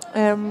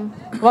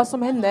 Vad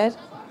som händer?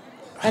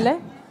 Eller?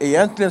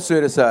 Egentligen så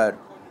är det så här.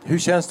 Hur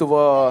känns det att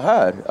vara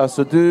här?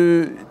 Alltså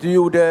du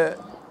gjorde...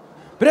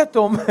 Berätta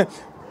om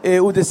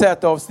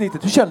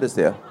ODZ-avsnittet. Hur kändes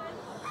det?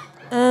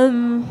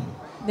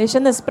 Det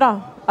kändes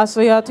bra.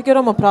 Alltså jag tycker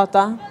om att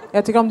prata.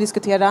 Jag tycker om att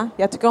diskutera.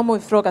 Jag tycker om att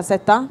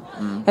ifrågasätta.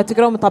 Jag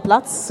tycker om att ta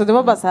plats. Så det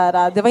var bara så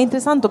här. Det var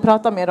intressant att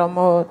prata med dem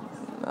och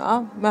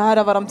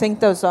höra vad de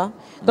tänkte och så.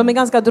 De är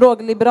ganska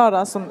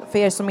drogliberala för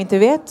er som inte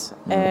vet.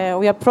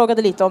 Och jag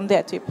frågade lite om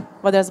det typ.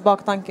 Vad deras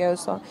baktanke och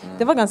så.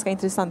 Det var ganska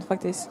intressant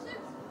faktiskt.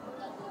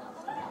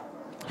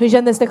 Hur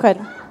kändes det själv?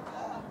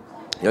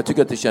 Jag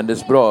tycker att det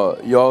kändes bra.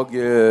 Jag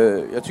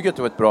tycker att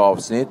det var ett bra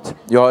avsnitt.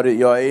 Jag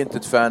är inte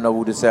ett fan av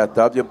ODZ.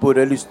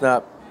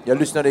 Jag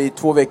lyssnade i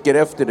 2 veckor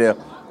efter det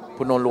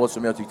på någon låt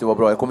som jag tyckte var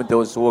bra. Jag kommer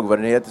inte ihåg vad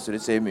den heter, så det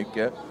säger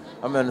mycket.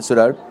 Ja, men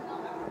sådär.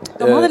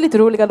 De hade lite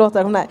roliga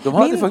låtar de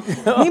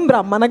där. Min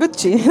Brahmana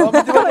Gucci. Ja,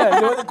 men det var det.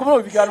 Jag kommer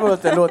ihåg vilka album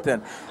den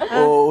låten.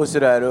 Och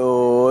sådär.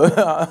 Och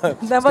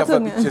den var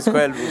tung. Bitches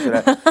själv och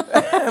sådär.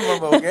 Man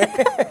bara, okej.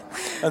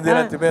 Han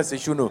delar inte med sig,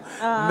 shuno.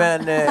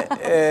 Men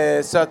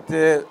så att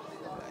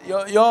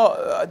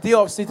det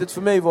avsnittet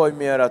för mig var ju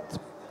mer att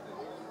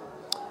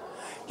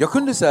jag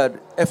kunde så här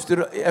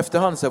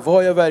efterhand så här,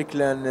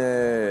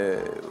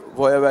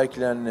 var jag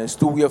verkligen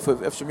stod jag för,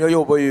 eftersom jag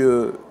jobbar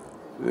ju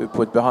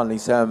på ett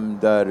behandlingshem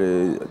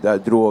där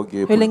drog.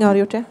 Hur länge har du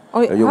gjort det?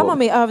 Oj, har man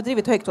med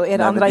överdrivet högt då? Är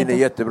det andra inte? Den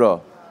är jättebra.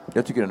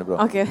 Jag tycker den är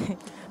bra. Okay.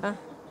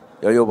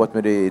 Jag har jobbat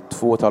med det i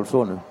 2,5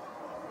 år nu.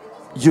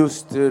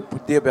 Just på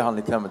det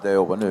behandlingshemmet där jag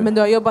jobbar nu. Men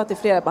du har jobbat i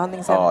flera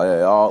behandlingshem?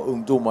 Ja,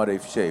 ungdomar i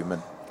och för sig.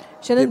 Men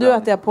känner du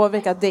att det har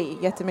påverkat dig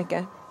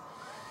jättemycket?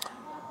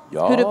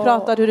 Ja. Hur du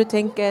pratar, hur du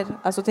tänker?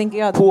 Alltså, tänker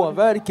jag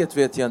påverkat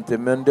vet jag inte,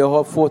 men det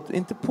har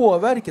inte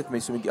påverkat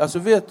mig så mycket. Alltså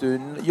vet du,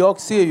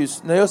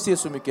 när jag ser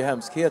så mycket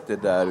hemskheter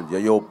där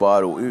jag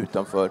jobbar och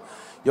utanför.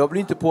 Jag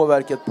blir inte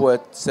påverkad på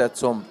ett sätt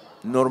som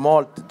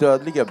normalt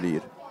dödliga blir.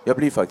 Jag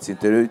blir faktiskt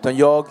inte, utan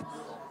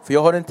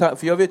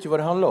för jag vet ju vad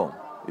det handlar om.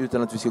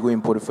 Utan att vi ska gå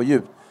in på det för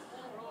djupt.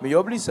 Men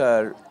jag blir så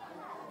här.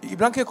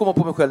 Ibland kan jag komma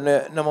på mig själv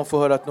när man får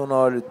höra att någon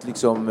har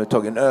liksom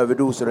tagit en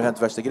överdos och det har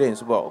hänt värsta grejen.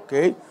 Så bara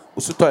okej.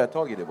 Och så tar jag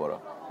tag i det bara.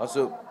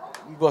 Alltså,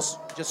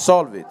 just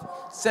solve it.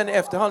 Sen i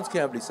efterhand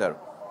kan jag bli så här.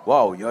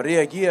 Wow, jag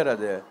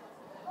reagerade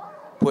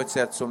på ett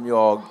sätt som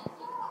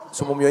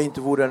om jag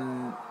inte vore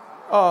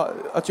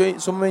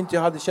som om jag inte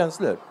hade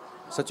känslor.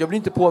 Så att jag blir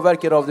inte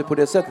påverkad av det på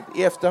det sättet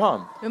i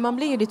efterhand. Men man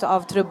blir ju lite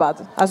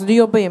avtrubbad. Alltså du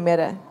jobbar ju med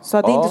det. Så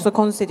att det är inte så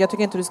konstigt. Jag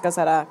tycker inte du ska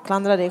så här,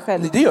 klandra dig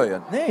själv. Det gör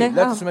jag. Nej,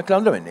 det lät som jag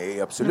klandrar mig.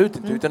 Nej, absolut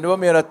inte. Utan det var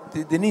mer att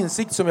det är en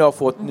insikt som jag har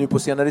fått nu på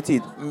senare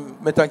tid.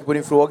 Med tanke på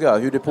din fråga,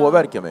 hur det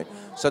påverkar mig.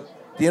 Så att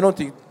det är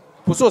någonting.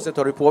 På så sätt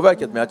har det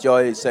påverkat mig att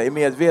jag är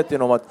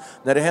medveten om att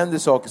när det händer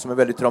saker som är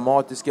väldigt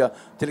traumatiska,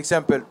 till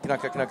exempel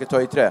knacka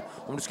ta i trä.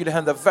 Om det skulle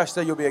hända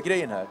värsta jobbiga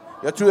grejen här.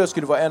 Jag tror jag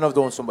skulle vara en av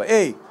dem som bara,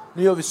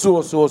 nu gör vi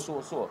så.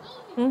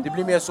 Det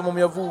blir mer som om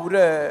jag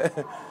vore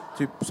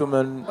typ som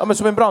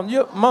en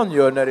brandman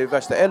gör när det är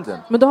värsta elden.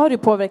 Men då har du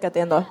påverkat det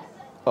ändå.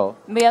 Ja.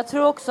 Men jag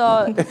tror också...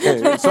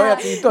 Sa jag att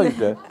du inte har gjort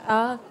det?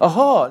 Ja.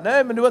 Aha,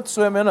 nej men det var inte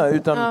så jag menar.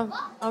 Utan...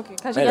 Okay.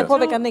 Kanske jag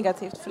påverkar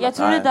negativt. Förlåt. Jag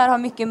tror det där har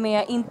mycket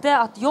med, inte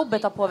att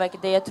jobbet har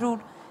påverkat det. Jag tror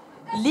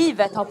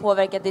livet har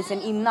påverkat det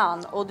sen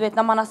innan. Och du vet,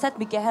 när man har sett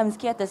mycket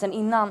hemskheter sen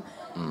innan,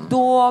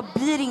 då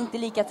blir det inte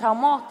lika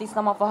traumatiskt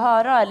när man får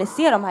höra eller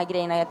se de här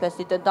grejerna helt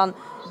plötsligt. Utan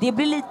det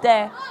blir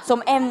lite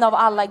som en av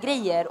alla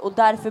grejer. Och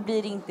därför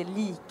blir det inte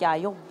lika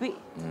jobbigt.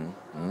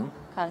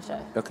 Kanske.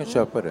 Jag kan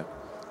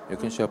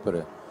köpa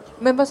det.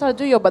 Men vad sa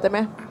du jobbade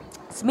med?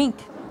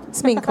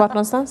 Smink, vart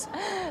någonstans?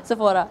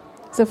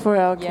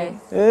 Sephora, okej.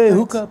 Hey,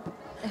 hook up.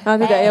 Ja,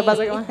 det där, jag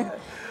bara...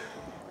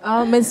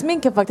 Ja, men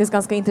smink är faktiskt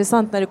ganska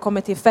intressant när det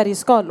kommer till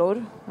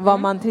färgskalor. Vad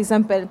man till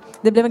exempel...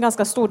 Det blev en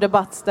ganska stor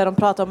debatt där de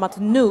pratade om att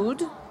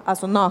nude,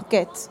 alltså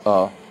naket,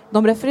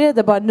 de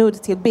refererade bara nude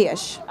till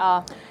beige.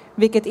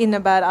 Vilket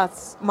innebär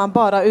att man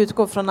bara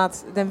utgår från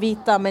att den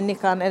vita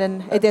människan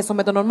är det som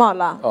är det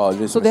normala.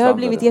 Så det har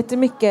blivit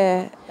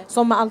jättemycket,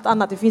 som med allt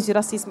annat, det finns ju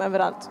rasism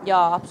överallt.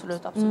 Ja,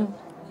 absolut.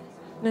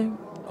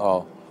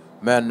 Ja,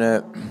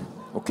 men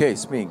okej,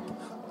 smink.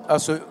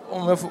 Alltså,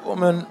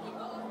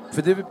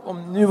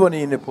 nu var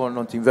ni inne på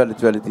någonting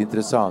väldigt, väldigt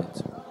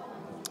intressant.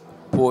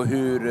 På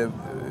hur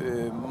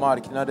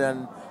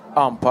marknaden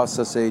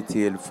anpassar sig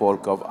till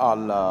folk av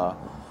all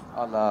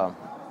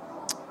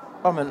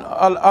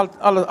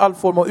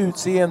form av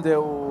utseende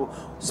och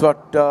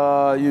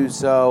svarta,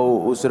 ljusa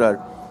och sådär.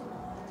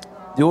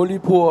 Det håller ju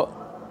på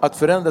att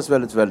förändras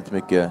väldigt, väldigt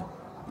mycket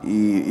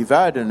i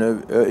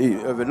världen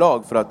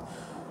överlag, för att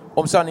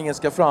om sanningen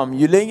ska fram,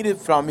 ju längre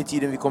fram i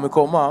tiden vi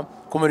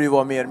kommer det ju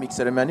vara mer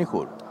mixade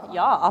människor.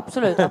 Ja,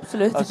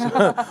 absolut.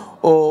 Alltså,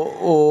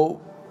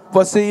 och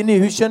vad säger ni?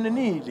 Hur känner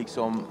ni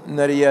liksom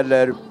när det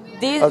gäller...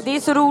 Det är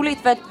så roligt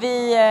för att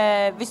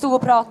vi stod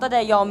och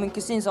pratade, jag och min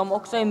kusin som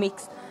också är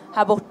mix,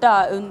 här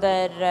borta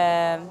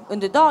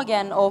under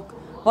dagen, och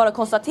bara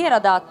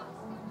konstaterade att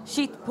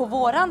shit, på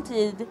våran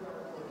tid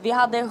vi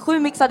hade 7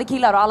 mixade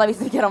killar och alla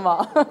visste vilka de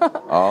var.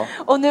 Ja.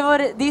 Och nu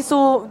var det är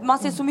så, man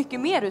ser så mycket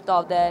mer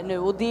utav det nu,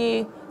 och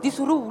det är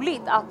så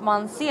roligt att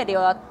man ser det,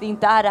 och att det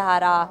inte är det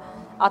här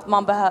att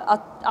man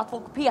att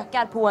folk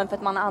pekar på en för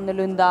att man är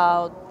annorlunda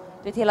och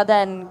det hela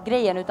den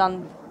grejen,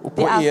 utan och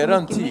det är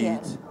så mycket mer.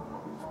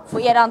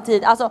 På eran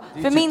tid, alltså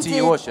det för min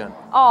 10 år sedan.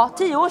 Ja,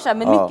 10 år sedan,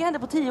 men mycket hände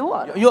på 10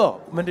 år. Ja,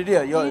 men det är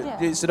det.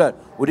 Det är sådär.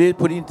 Och det är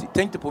på din tid.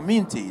 Tänk dig på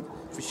min tid,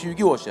 för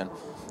 20 år sedan.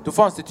 Då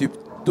fanns det typ,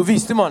 då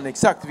visste man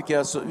exakt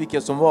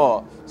vilka som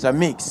var så här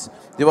mix.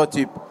 Det var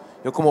typ,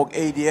 jag kommer ihåg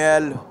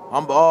ADL,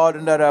 han bara,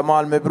 den där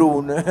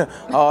Malmöbron.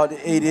 Ja,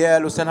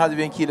 ADL, och sen hade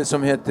vi en kille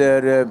som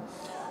heter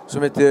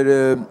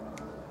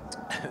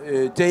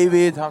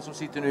David, han som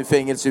sitter nu i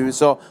fängelse i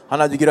USA. Han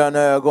hade gröna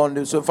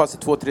ögon, så fanns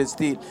det 2-3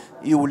 stil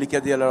i olika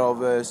delar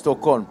av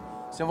Stockholm.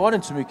 Sen var det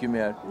inte så mycket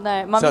mer.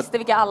 Nej, man visste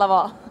vilka alla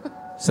var.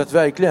 Så att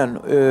verkligen.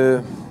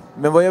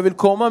 Men vad jag vill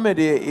komma med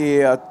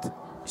det är att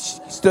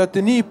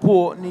stöter ni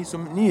på,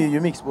 ni är ju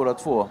mix båda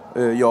två.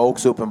 Jag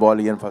också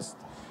uppenbarligen, fast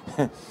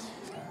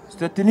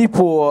stöter ni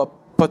på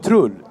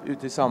patrull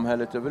ute i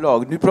samhället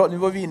överlag? Nu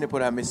var vi inne på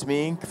det här med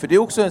smink, för det är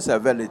också en så här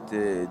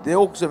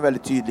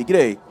väldigt tydlig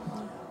grej.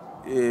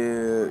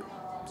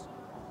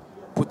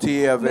 På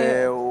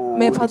tv och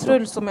med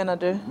patrull så menar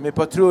du? Med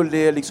patrull,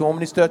 det är liksom om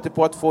ni stöter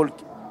på att folk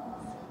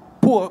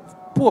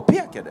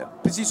påpekar det.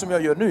 Precis som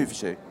jag gör nu i och för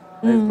sig.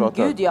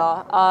 Gud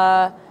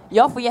ja.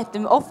 Jag får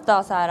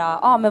jätteofta så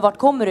här, men vart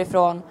kommer du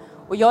ifrån?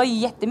 Och jag är ju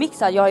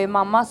jättemixad. Jag har ju en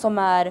mamma som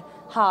är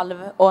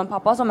halv och en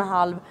pappa som är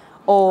halv.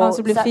 Och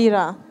alltså blir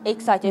 4?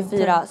 Exakt, jag är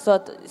 4. Så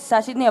att,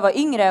 särskilt när jag var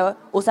yngre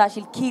och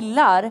särskilt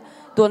killar,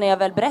 då när jag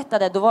väl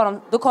berättade,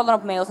 då kollade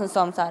de på mig och sen sa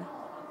de så här: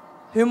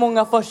 hur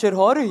många farsor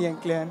har du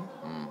egentligen?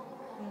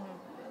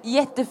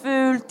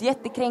 Jättefult,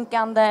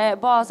 jättekränkande,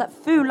 bara så här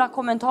fula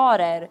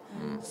kommentarer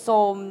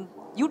som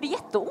gjorde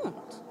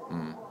jätteont.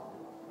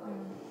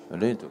 Men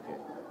det är inte okej.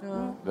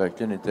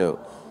 Verkligen inte.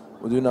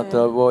 Och du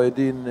Natta, vad är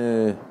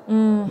din...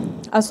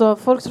 Alltså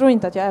folk tror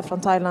inte att jag är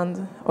från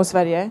Thailand och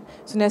Sverige.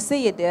 Så när jag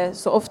säger det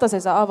så ofta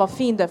säger jag så vad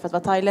fin du är för att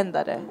vara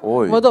thailändare.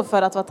 Vadå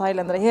för att vara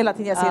thailändare? Hela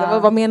tiden jag säger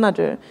vad menar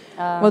du?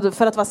 Vadå,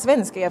 för att vara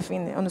svensk är jag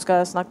fin om du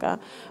ska snacka.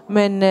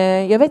 Men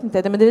jag vet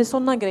inte, men det är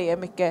sådana grejer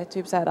mycket.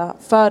 Typ så här,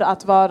 för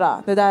att vara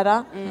det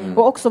där.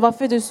 Och också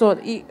varför du så...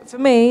 För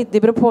mig,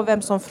 det beror på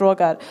vem som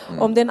frågar.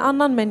 Om det är en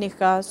annan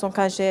människa som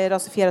kanske är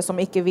rasifierad som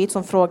icke-vit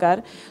som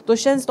frågar, då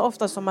känns det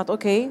ofta som att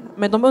okej,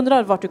 men de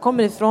undrar vart du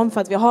kommer ifrån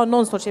för att vi har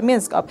någon sorts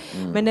gemenskap.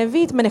 Men när en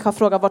vit människa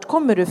frågar vart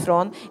kommer du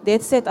ifrån, det är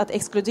ett sätt att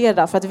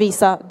exkludera för att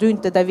visa du är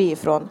inte där vi är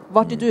ifrån.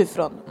 Vart är du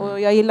ifrån? Och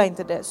jag gillar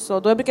inte det. Så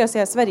då brukar jag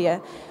säga Sverige.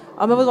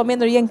 Ja, men vad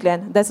menar du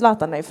egentligen? Där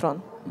Zlatan är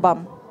ifrån.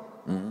 Bam.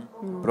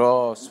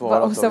 Bra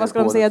svar. Och sen vad ska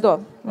de säga då?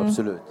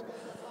 Absolut.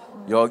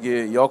 Jag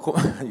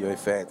är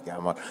fett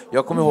gammal.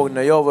 Jag kommer ihåg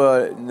när jag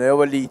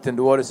var liten,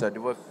 då var det så här, det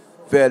var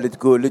väldigt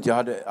gulligt. Jag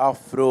hade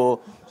afro,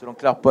 så de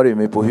klappade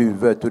mig på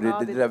huvudet. Och det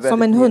där väldigt,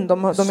 som en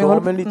hund.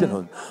 Som en liten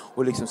hund.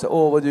 Och liksom så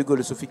här, vad du är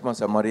gullig, så fick man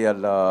så här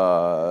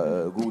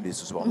Mariella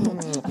godis och så.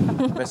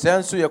 Men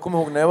sen så, jag kommer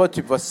ihåg när jag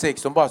var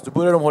 16 bast, då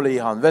började de hålla i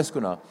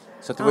handväskorna.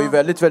 Så att det var ju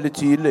väldigt, väldigt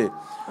tydligt.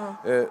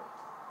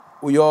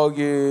 Och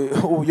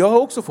jag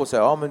har också fått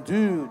säga, men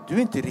du är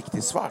inte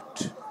riktigt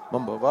svart.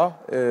 Man bara, va?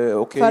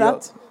 Okay, för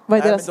att?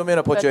 Nej, men de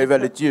menar på att jag är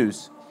väldigt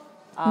ljus.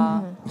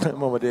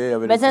 Mamma,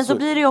 men sen så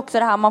blir det ju också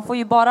det här, man får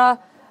ju bara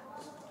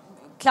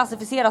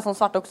klassificera som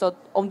svart också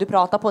om du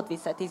pratar på ett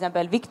visst sätt. Till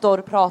exempel Viktor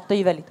pratar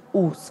ju väldigt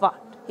osvart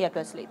helt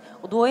plötsligt.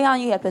 Och då är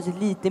han ju helt plötsligt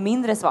lite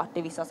mindre svart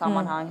i vissa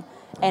sammanhang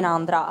än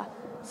andra.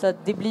 Så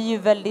det blir ju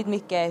väldigt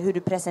mycket hur du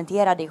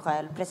presenterar dig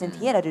själv.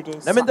 Presenterar du dig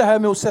svart? Nej, men det här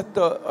med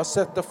att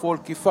sätta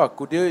folk i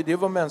fack, och det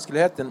var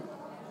mänskligheten.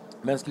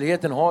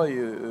 Mänskligheten har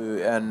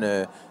ju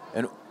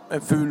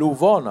en ful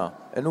ovana.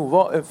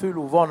 En ful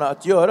ovana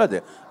att göra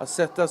det. Att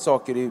sätta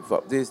saker i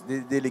fack.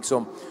 Det är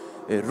liksom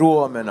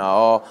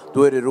romerna,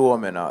 då är det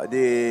romerna. Det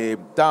är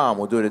dam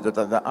och då är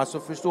det... Alltså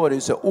förstår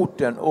du, så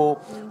orten. Och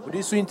det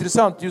är så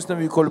intressant just när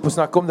vi kollar på att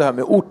snacka om det här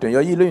med orten.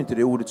 Jag gillar ju inte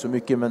det ordet så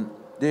mycket, men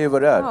det är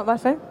vad det är. Ja,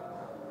 varför?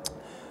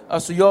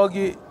 Alltså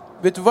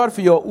vet du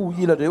varför jag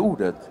ogillar det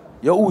ordet?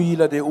 Jag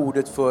ogillar det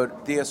ordet för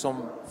det som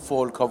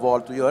folk har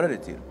valt att göra det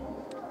till.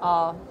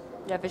 Ja,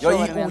 jag förstår vad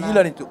du menar. Jag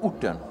ogillar inte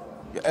orten.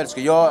 Jag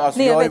älskar, jag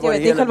vet,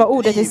 det är själva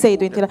ordet i sig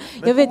du inte gillar.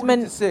 Jag vet,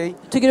 men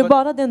tycker du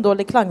bara det är en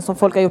dålig klang som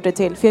folk har gjort det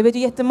till? För jag vet ju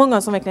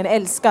jättemånga som verkligen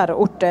älskar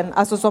orten.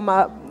 Alltså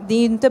som, det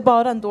är inte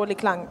bara en dålig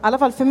klang. I alla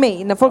fall för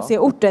mig, när folk säger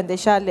orten, det är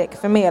kärlek.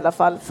 För mig i alla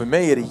fall. För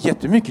mig är det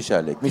jättemycket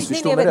kärlek.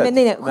 Missförstå mig rätt.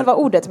 Nej, själva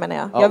ordet menar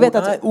jag. Jag vet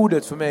att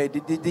ordet för mig,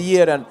 det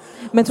ger en...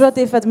 Men tror att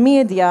det är för att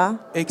media...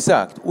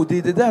 Exakt, och det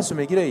är det där som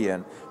är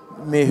grejen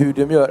med hur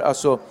de gör.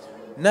 Alltså,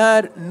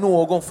 när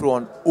någon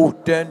från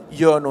orten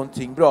gör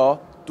någonting bra,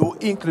 då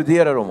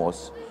inkluderar de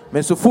oss.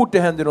 Men så fort det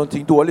händer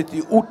någonting dåligt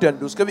i orten,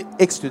 då ska vi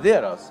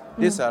exkluderas.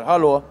 Det är så här,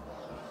 hallå.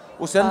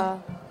 Och sen,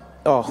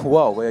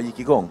 wow, vad jag gick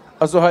igång.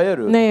 Alltså, här är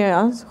du.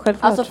 Nej,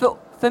 självklart. Alltså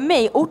för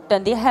mig,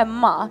 orten, det är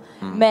hemma.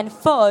 Men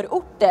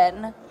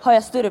förorten har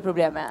jag större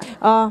problem med.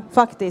 Ja,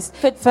 faktiskt.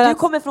 För du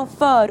kommer från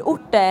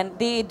förorten,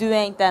 du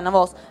är inte en av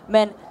oss.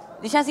 Men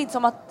det känns inte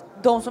som att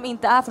de som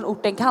inte är från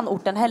orten kan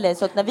orten heller.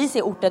 Så att när vi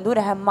ser orten, då är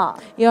det hemma.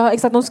 Ja,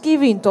 exakt. De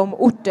skriver ju inte om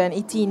orten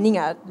i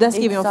tidningar. Där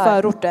skriver vi om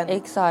förorten.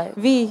 Exakt.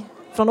 Vi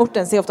från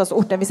orten ser oftast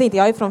orten. Vi säger inte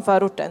jag är från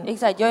förorten.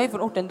 Exakt, jag är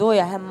från orten, då är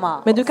jag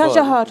hemma. Men du kanske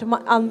har hört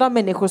andra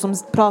människor som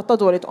pratar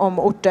dåligt om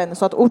orten.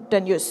 Så att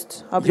orten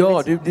just har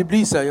blivit... Ja, det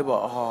blir så här, jag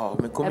bara,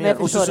 men kom igen.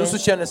 Och så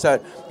känner jag så här,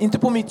 inte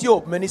på mitt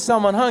jobb, men i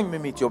sammanhang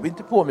med mitt jobb.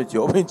 Inte på mitt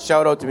jobb, inte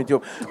shoutout till mitt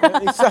jobb.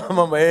 Men i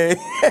samband med,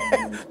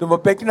 de var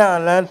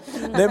peknallen.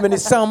 Nej, men i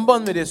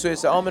samband med det så är det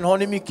så här, men har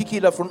ni mycket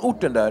killar från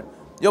orten där?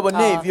 Jag bara,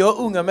 nej, vi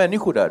har unga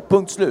människor där,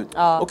 punkt slut.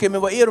 Okej,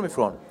 men var är de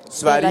ifrån?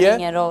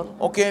 Sverige?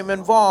 Okej,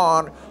 men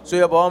var? Så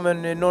jag bara,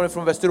 men någon är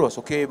från Västerås.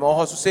 Okej,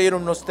 men så säger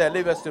de något ställe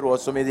i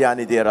Västerås som är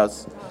gärna i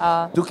deras.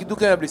 Då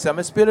kan jag bli så här,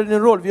 men spelar det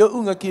en roll? Vi har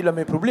unga killar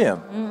med problem.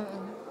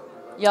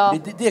 Ja.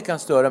 Det kan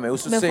störa mig. Och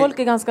så Men folk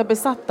är ganska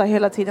besatta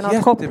hela tiden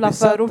att koppla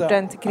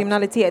förorten till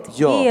kriminalitet.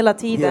 Hela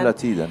tiden. Hela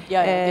tiden. Det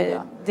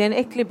är en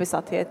äcklig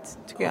besatthet,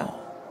 tycker jag.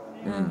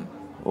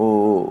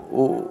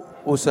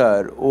 Och så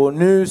här. Och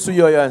nu så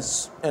gör jag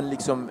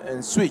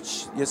en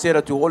switch. Jag ser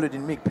att du håller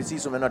din mic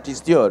precis som en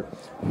artist gör.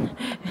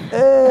 Det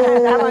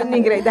här var en ny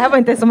grej. Det här var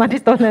inte som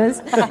artist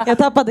ens. Jag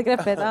tappade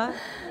greppet.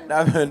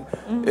 Nej, men,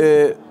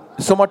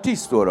 som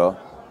artist då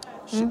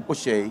och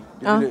tjej,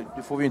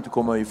 det får vi inte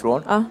komma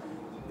ifrån.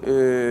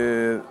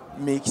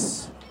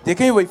 Mix. Det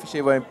kan ju i och för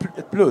sig vara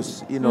ett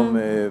plus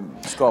inom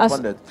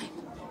skapandet.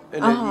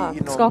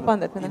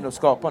 Inom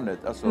skapandet.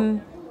 Alltså,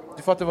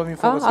 du fattar vad min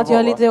fråga att jag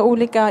har lite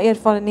olika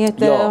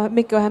erfarenheter och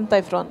mycket att hämta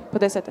ifrån på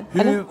det sättet.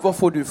 Vad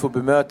får du för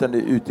bemötande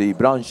ute i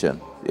branschen?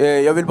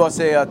 Jag vill bara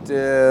säga att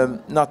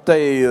Natta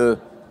är ju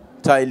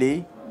Ty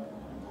Lee,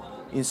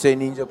 Insane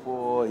Ninja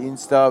på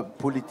Insta,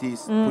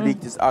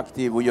 politiskt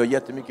aktiv och gör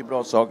jättemycket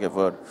bra saker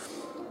för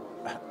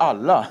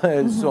alla.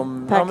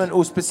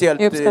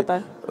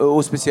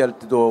 Och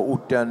speciellt då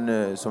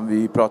orten som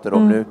vi pratar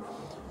om nu.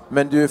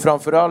 Men du är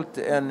framförallt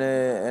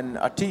en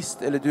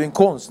artist, eller du är en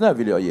konstnär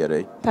vill jag ge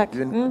dig. Tack.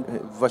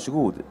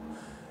 Varsågod.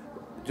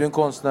 Du är en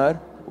konstnär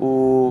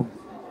och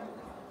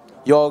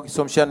jag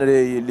som känner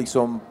dig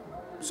liksom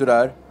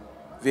sådär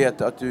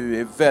vet att du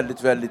är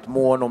väldigt, väldigt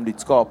mån om ditt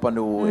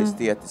skapande och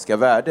estetiska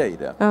värde i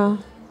det.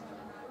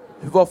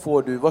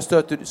 Vad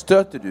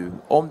stöter du,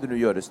 om du nu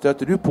gör det,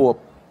 stöter du på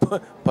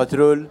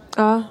patrull?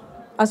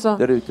 Alltså,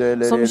 där ute,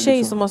 eller som tjej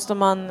liksom... så måste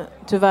man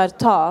tyvärr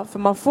ta, för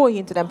man får ju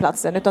inte den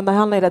platsen, utan det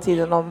handlar hela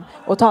tiden om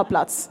att ta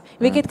plats.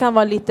 Vilket kan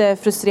vara lite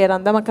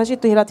frustrerande, man kanske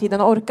inte hela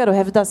tiden orkar att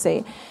hävda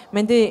sig.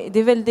 Men det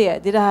är väl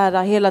det är det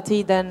här hela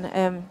tiden.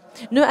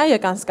 Nu är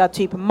jag ganska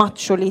typ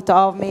macho lite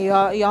av mig,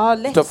 jag har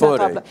lätt att ta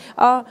plats.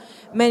 Ja,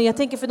 men jag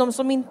tänker för de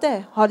som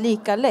inte har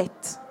lika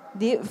lätt,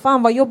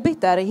 fan vad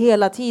jobbigt det är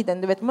hela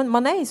tiden. Du vet,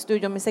 man är i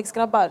studion med 6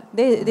 grabbar.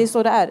 Det är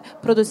så det är.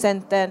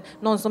 Producenten,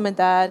 någon som är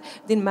där,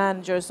 din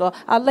manager. Så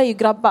alla är ju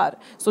grabbar.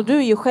 Så du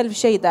är ju själv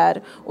tjej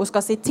där och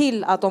ska se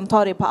till att de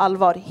tar dig på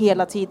allvar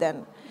hela tiden.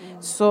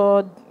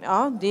 Så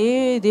ja, det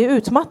är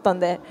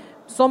utmattande.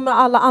 Som med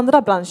alla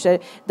andra branscher.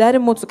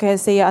 Däremot så kan jag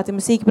säga att i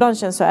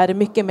musikbranschen så är det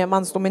mycket mer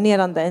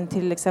mansdominerande än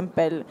till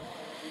exempel...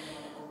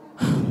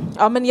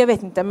 Ja, men jag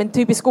vet inte, men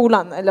typ i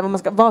skolan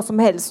eller vad som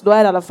helst, då är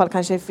det i alla fall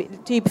kanske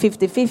typ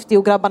 50-50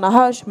 och grabbarna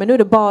hörs, men nu är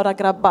det bara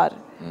grabbar.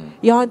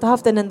 Jag har inte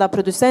haft en enda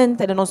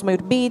producent eller någon som har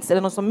gjort beats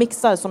eller någon som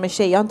mixar som är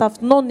tjej. Jag har inte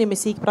haft någon i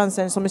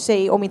musikbranschen som är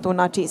tjej om inte hon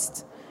är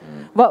artist.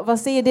 Vad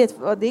säger det?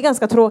 Det är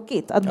ganska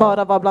tråkigt att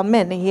bara vara bland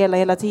män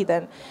hela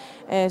tiden.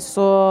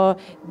 Så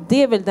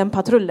det är väl den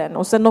patrullen.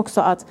 Och sen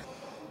också att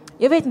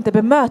jag vet inte,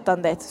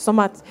 bemötandet som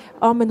att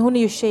men hon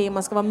är ju tjej,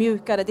 man ska vara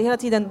mjukare. Det är hela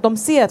tiden, de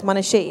ser att man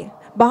är tjej.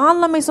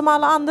 Behandla mig som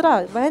alla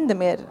andra. Vad händer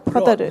med er?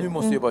 Fattar du? Nu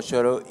måste jag bara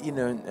köra in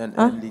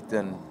en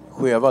liten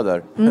skeva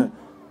där.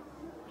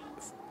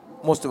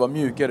 Måste vara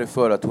mjukare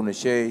för att hon är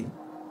tjej.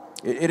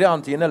 Är det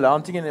antingen eller?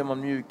 Antingen är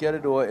man mjukare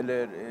då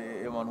eller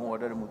är man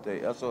hårdare mot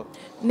dig? Alltså,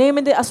 nej,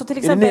 men det, alltså till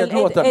exempel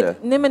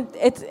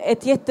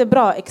ett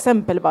jättebra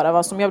exempel bara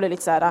var som jag blev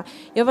lite så här.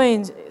 Jag var i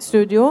en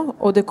studio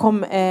och det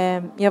kom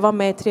jag var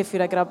med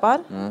 3-4 grabbar.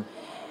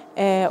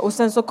 Och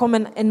sen så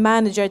kom en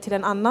manager till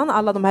en annan,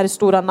 alla de här är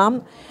stora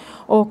namn.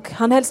 Och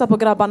han hälsar på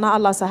grabbarna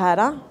alla så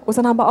här. Och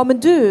sen han bara, men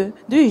du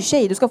är ju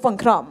tjej, du ska få en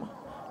kram.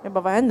 Jag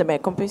bara, vad händer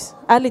med kompis?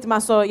 Ärligt, men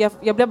alltså,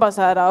 jag blev bara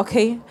så här,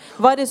 okej.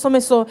 Vad är det som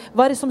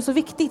är så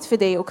viktigt för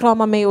dig att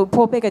krama mig och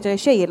påpeka att jag är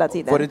tjej hela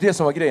tiden? Var det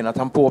som var grejen, att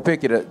han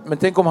påpekade? Men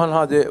tänk om han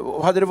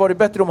hade det varit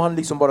bättre om han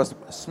liksom bara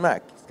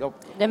smack?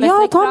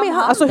 Ja, ta mig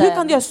alltså hur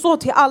kan du göra så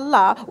till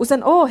alla? Och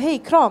sen, hej,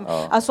 kram.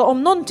 Alltså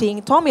om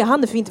någonting, ta mig i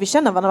handen för inte vi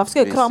känner varandra. Varför ska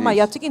jag krama?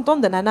 Jag tycker inte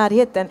om den här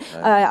närheten.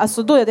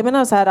 Alltså då, jag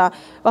menar så här,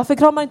 varför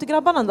kramar inte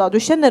grabbarna då? Du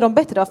känner dem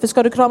bättre, varför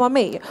ska du krama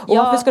mig? Och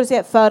varför ska du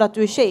säga för att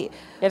du är tjej?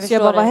 Så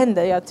jag bara, vad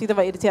händer? Jag tyckte det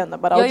var irriterande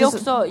bara.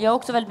 Jag har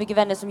också väldigt mycket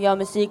vänner som gör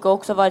musik och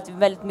också varit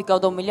väldigt mycket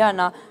av de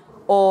miljöerna.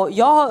 Och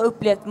jag har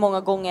upplevt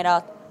många gånger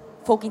att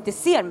folk inte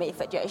ser mig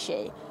för att jag är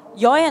tjej.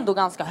 Jag är ändå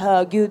ganska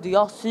högljudd och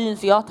jag syns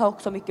och jag tar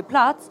också mycket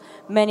plats.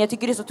 Men jag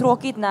tycker det är så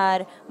tråkigt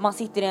när man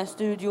sitter i en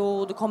studio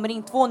och det kommer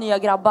in 2 nya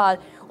grabbar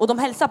och de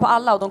hälsar på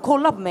alla och de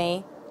kollar på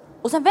mig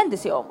och sen vänder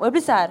sig om. Och jag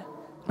blir så här,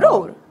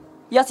 bror,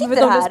 jag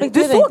sitter här,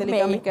 du såg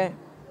mig.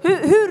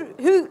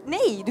 Hur,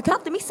 nej, du kan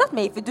inte missat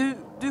mig för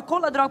du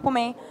kollade rakt på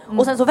mig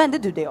och sen så vände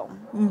du dig om.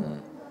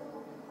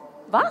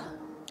 Va?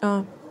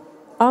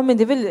 Ja, men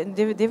det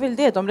är väl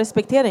det. De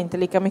respekterar inte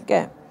lika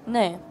mycket.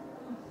 Nej.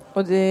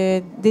 Och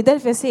det är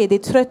därför jag säger det är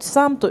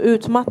tröttsamt och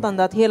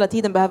utmattande att hela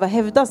tiden behöva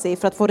hävda sig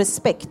för att få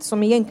respekt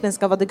som egentligen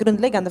ska vara det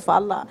grundläggande för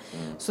alla.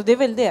 Så det är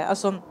väl det.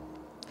 Alltså,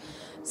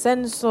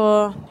 sen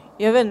så,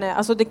 jag vet inte,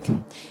 alltså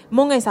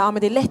många är så här,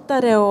 men det är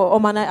lättare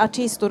om man är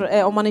artist och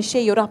om man är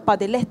tjej och rappar,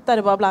 det är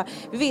lättare bla bla.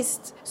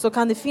 Visst, så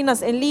kan det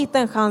finnas en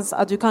liten chans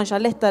att du kanske har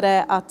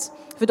lättare att,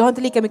 för du har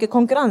inte lika mycket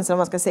konkurrens om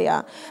man ska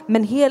säga.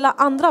 Men hela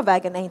andra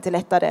vägen är inte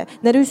lättare.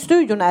 När du är i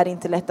studion är det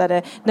inte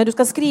lättare. När du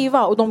ska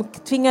skriva och de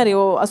tvingar dig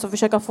att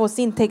försöka få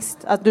sin text,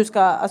 att du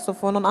ska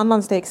få någon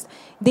annans text.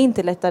 Det är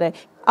inte lättare.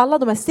 alla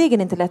de här stegen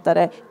är inte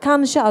lättare.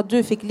 Kanske att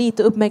du fick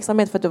lite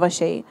uppmärksamhet för att du var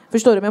tjej.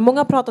 Förstår du? Men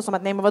många pratar som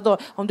att nej men vadå,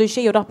 om du är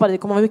tjej och rappar det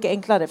kommer vara mycket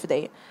enklare för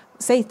dig.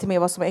 Säg till mig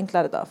vad som är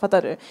enklare då,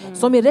 fattar du?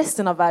 Som i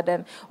resten av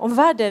världen. Om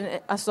världen,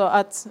 alltså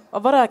att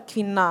vara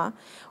kvinna,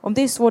 om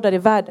det är svårare i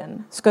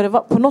världen, ska det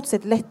vara på något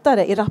sätt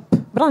lättare i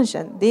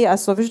rapbranschen. Det är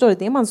alltså, förstår du,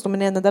 det är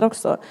mansdominerande där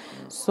också.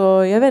 Så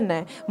jag vet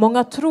inte,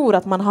 många tror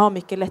att man har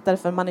mycket lättare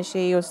för att man är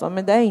tjej och så,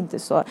 men det är inte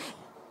så.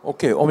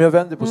 Okej, om jag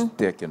vänder på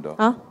steken då.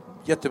 Ja.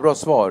 Jättebra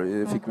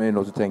svar, fick mig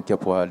något att tänka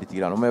på här lite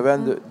grann. Om jag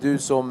vänder, du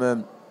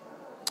som...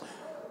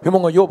 hur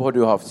många jobb har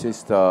du haft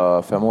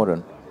sista 5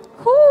 åren?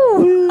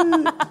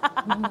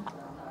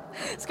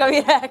 Ska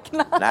vi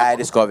räkna? Nej,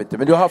 det ska vi inte.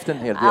 Men du har haft en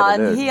hel del, Ja,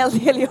 eller? en hel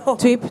del jobb.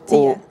 Typ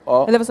 10.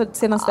 Ja. Eller vad sa du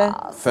senaste?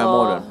 5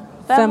 åren.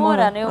 5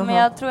 åren, jo, men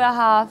jag tror jag har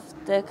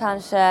haft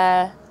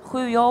kanske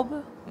 7 jobb,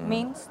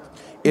 minst.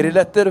 Är det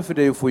lättare för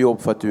dig att få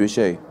jobb för att du är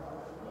tjej?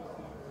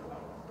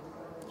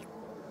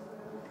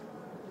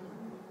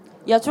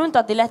 Jag tror inte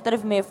att det är lättare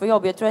för mig att få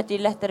jobb. Jag tror att det är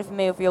lättare för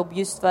mig att få jobb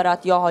just för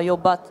att jag har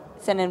jobbat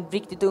sedan en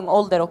riktigt ung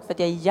ålder och för att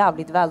jag är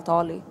jävligt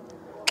vältalig.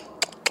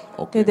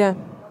 Okay. Det är det.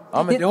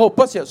 Ja, men det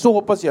hoppas jag. Så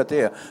hoppas jag att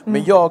det är.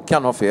 Men jag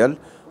kan ha fel.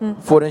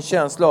 Får en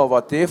känsla av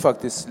att det är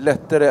faktiskt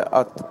lättare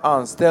att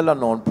anställa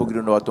någon på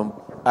grund av att de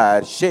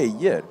är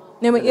tjejer.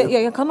 Nej, men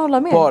jag kan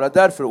hålla med. Bara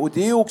därför. Och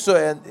det är också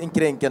en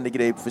kränkande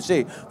grej för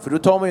sig. För då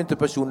tar man ju inte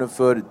personen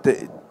för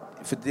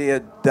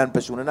det den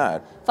personen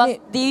är. Fast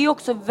det är ju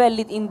också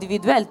väldigt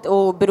individuellt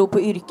och beror på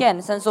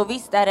yrken. Sen så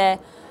visst är det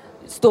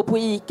stå på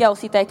ICA och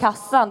sitta i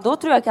kassan. Då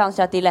tror jag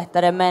kanske att det är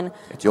lättare. Men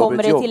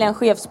kommer det till en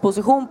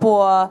chefsposition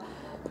på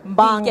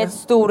vilket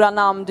stora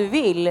namn du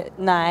vill,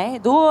 nej,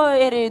 då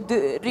är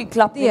det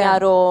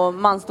ryggklappningar och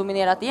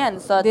mansdominerat igen.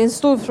 Så att, det är en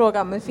stor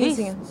fråga, men det finns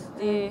ingen.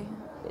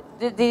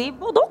 Det är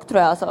både och,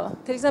 tror jag. Alltså.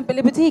 Till exempel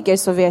i butiker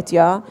så vet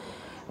jag,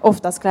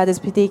 oftast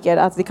klädesbutiker,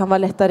 att det kan vara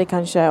lättare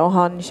kanske att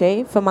ha en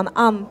tjej. För man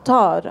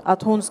antar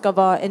att hon ska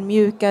vara en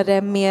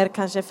mjukare, mer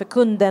kanske för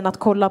kunden att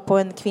kolla på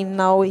en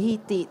kvinna och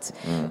hit dit.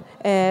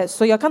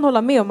 Så jag kan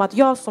hålla med om att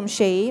jag som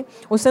tjej,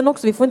 och sen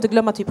också, vi får inte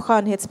glömma typ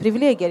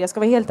skönhetsprivilegier. Jag ska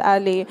vara helt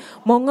ärlig.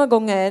 Många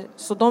gånger,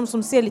 så de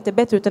som ser lite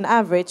bättre ut än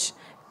average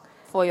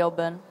får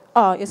jobben.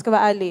 Ja, jag ska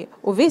vara ärlig.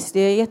 Och visst, det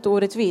är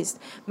jätteorättvist.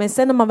 Men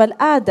sen när man väl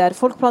är där,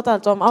 folk pratar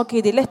alltid om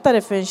okej, det är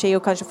lättare för en tjej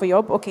att kanske få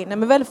jobb. Okej, när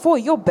man väl får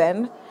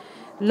jobben,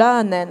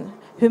 lönen,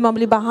 hur man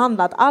blir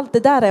behandlad, allt det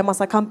där är en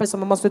massa kamper som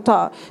man måste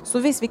ta. Så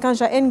visst, vi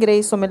kanske har en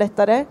grej som är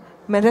lättare,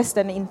 men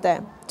resten är inte.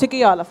 Tycker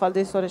jag i alla fall,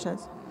 det är så det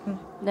känns.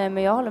 Nej,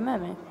 men jag håller med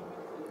mig.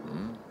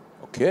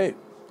 Okej.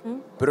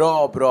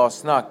 Bra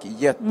snack.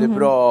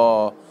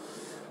 Jättebra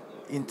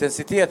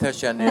intensitet här,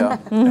 känner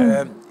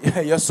jag.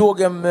 Jag såg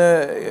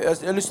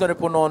jag lyssnade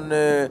på någon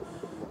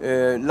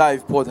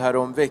livepodd här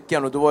om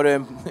veckan, och då var det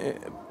en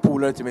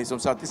polare till mig som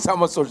satt i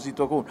samma sorts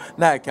situation.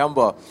 Nej, kan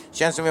bara.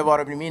 Känns som jag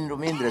bara blir mindre och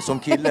mindre som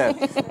kille.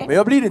 Men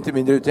jag blir inte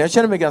mindre, utan jag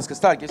känner mig ganska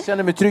stark. Jag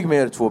känner mig trygg med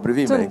er två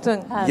bredvid mig.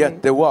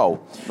 Jättewow.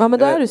 Ja, men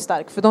då är du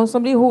stark. För de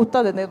som blir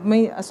hotade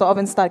alltså, av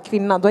en stark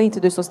kvinna, då är inte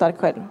du så stark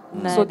själv.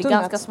 Nej, så det är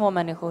ganska små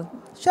människor.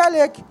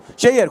 Kärlek!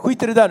 Tjejer,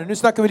 skit i det där nu. Nu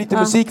snackar vi lite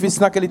musik, vi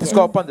snackar lite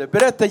skapande.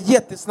 Berätta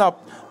jättesnabbt,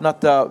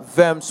 Natta,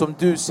 vem som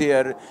du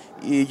ser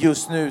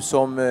just nu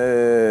som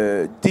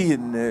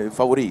din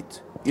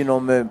favorit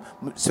inom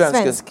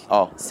svensk.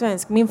 Ja.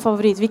 Svensk, min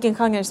favorit. Vilken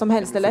genre som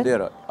helst, eller?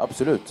 Fundera.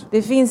 Absolut.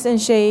 Det finns en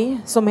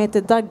tjej som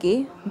heter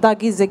Dougie.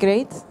 Dougie the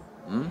Great.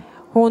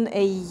 Hon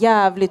är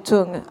jävligt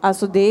tung.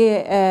 Alltså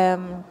det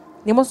är...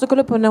 jag måste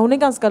kolla på henne. Hon är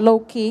ganska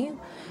low key.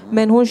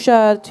 Men hon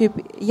kör typ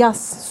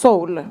jazz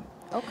soul.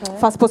 Okay.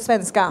 Fast på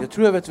svenska. Jag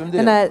tror jag vet vem det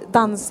är. Den är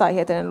Dansa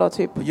heter den låt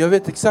typ. Jag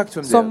vet exakt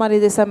vem det är. Sommar i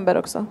december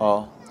också.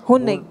 Ja.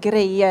 Hon är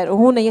grejer. Och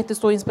hon är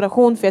jättestor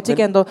inspiration. För jag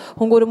tycker ändå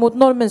hon går emot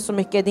normen så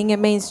mycket. Det är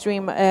ingen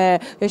mainstream.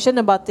 Jag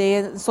känner bara att det är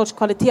en sorts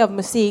kvalitet av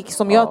musik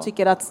som jag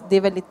tycker att det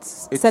är väldigt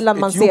sällan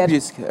man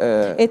ser.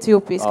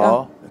 Etiopisk.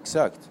 Ja,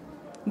 exakt.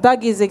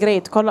 Doug is a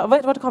great. Kolla,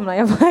 vart kommer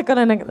jag?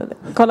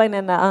 Kolla in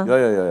henne.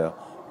 Ja.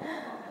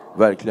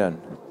 Verkligen.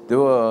 Det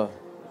var...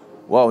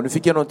 Wow, nu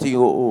fick jag någonting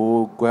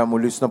att gå hem och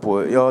lyssna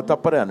på. Jag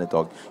tappade henne ett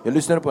tag. Jag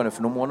lyssnade på henne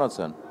för någon månad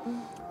sedan.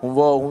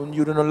 Hon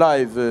gjorde någon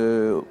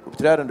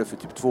live-uppträdande för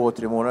typ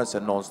 2-3 månader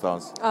sedan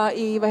någonstans. Ja,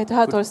 i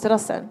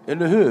Hötorgsterrassen.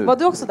 Eller hur? Var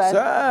du också där?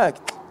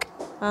 Exakt!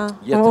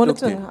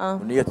 Jätteduktig.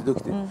 Hon är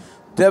jätteduktig.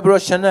 Deborah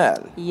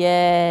Chanel.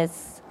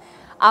 Yes.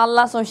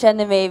 Alla som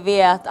känner mig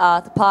vet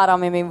att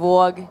Param är min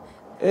våg.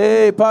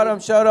 Hej Param,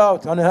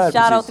 shoutout! Han är här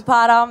precis. Shoutout till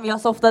Param.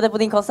 Jag softade på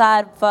din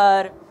konsert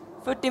för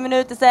 40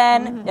 minuter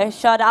sedan. Jag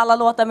körde alla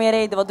låtar med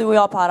dig. Det var du och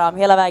jag, Param,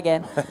 hela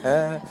vägen.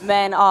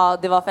 Men ja,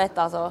 det var fett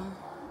alltså.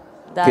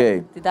 Det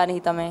är där ni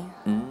hittar mig.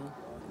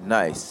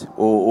 Nice.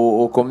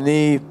 Och om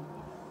ni...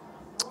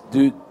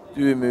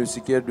 Du är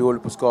musiker, du håller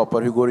på att skapa.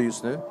 Hur går det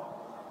just nu?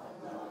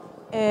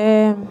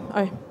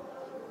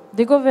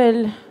 Det går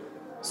väl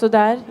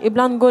sådär.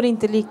 Ibland går det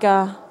inte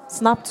lika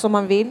snabbt som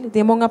man vill. Det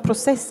är många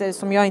processer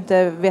som jag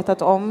inte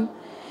vetat om.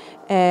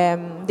 Det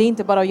är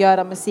inte bara att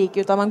göra musik,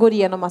 utan man går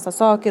igenom massa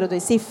saker och det är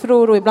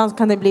siffror, och ibland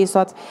kan det bli så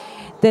att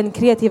den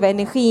kreativa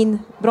energin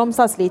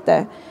bromsas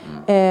lite.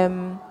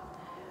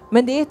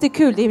 Men det är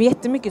jättekul, det är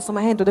jättemycket som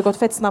har hänt och det har gått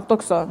fett snabbt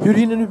också. Hur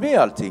hinner du med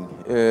allting?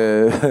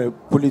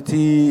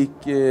 Politik,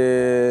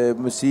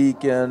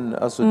 musiken,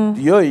 alltså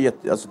du gör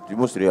du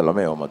måste ju hålla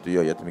med om att du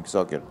gör jättemycket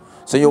saker.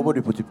 Sen jobbar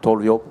du på typ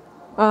 12 jobb.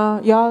 Ja,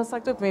 jag har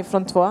sagt upp mig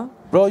från 2.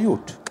 Bra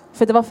gjort.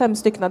 För det var 5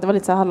 stycken, det var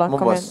lite så här halva. Man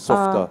bara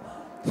softa.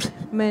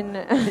 Men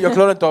jag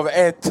klarar inte av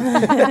 1.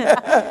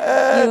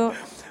 jo.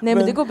 Nej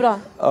men det går bra.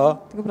 Ja.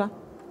 Det går bra.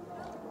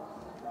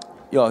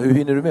 Ja, hur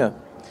hinner du med?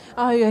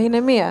 Ja, hur jag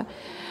hinner med?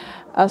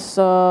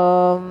 Alltså,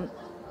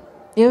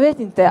 jag vet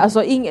inte.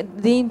 Alltså,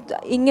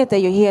 inget är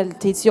ju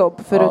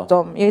heltidsjobb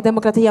förutom... Jag är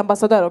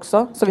demokratiambassadör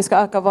också, så vi ska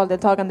öka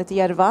valdeltagandet i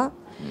Järva.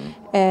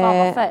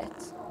 Vad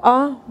fett.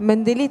 Ja,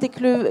 men det är lite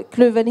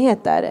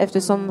kluvenhet där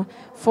eftersom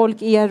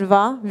folk i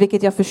Järva,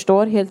 vilket jag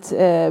förstår, helt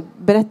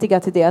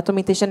berättigat till det, att de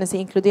inte känner sig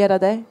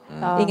inkluderade.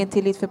 Ingen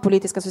tillit för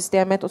politiska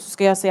systemet och så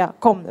ska jag säga,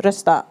 kom,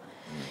 rösta.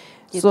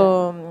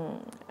 Så,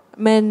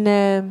 men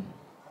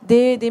det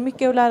är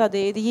mycket att lära, det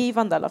är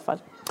givande i alla fall.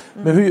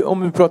 Men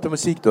om vi pratar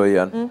musik då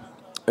igen,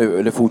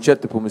 eller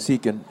fortsätter på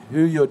musiken,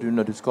 hur gör du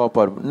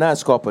när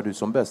skapar du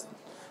som bäst?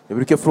 Jag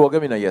brukar fråga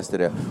mina gäster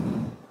det.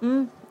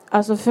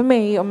 Alltså för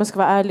mig, om jag ska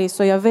vara ärlig,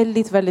 så är jag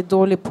väldigt, väldigt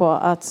dålig på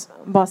att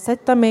bara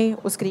sätta mig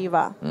och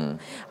skriva.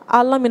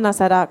 Alla mina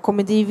så här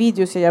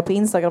komedivideos jag gör på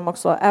Instagram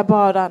också är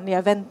bara när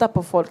jag väntar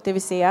på folk. Det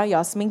vill säga, jag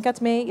har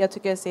sminkat mig, jag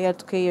tycker jag ser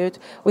helt okej ut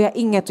och jag har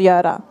inget att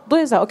göra. Då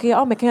är det så här,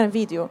 men jag kan göra en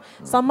video.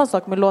 Samma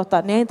sak med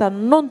låtar, när jag inte har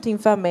någonting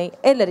för mig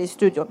eller i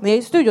studion. När jag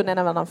är i studion är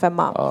det en annan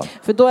femma.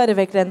 För då är det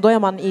verkligen, då är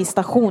man i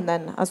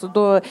stationen. Alltså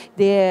då,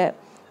 det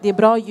är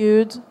bra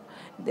ljud,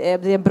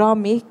 det är bra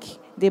mic.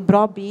 Det är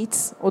bra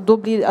beats och då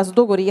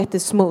går det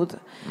jättesmooth.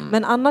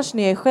 Men annars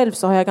när jag är själv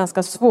så har jag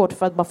ganska svårt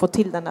för att bara få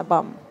till den här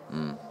bam.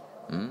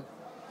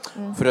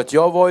 För att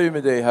jag var ju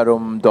med dig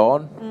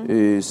häromdagen.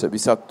 Vi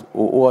satt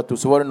och åt och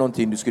så var det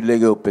någonting, du skulle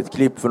lägga upp ett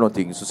klipp för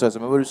någonting. Så sa jag så,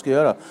 men vad du ska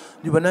göra?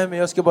 Du bara, nej men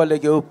jag ska bara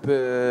lägga upp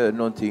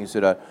någonting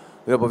sådär.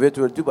 Och jag bara, vet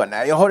du vad? Du bara,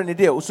 nej jag har en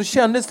idé. Och så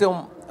kändes det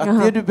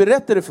att det du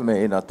berättade för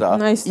mig,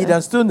 Natta, i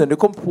den stunden, det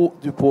kom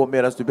du på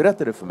medan du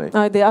berättade för mig.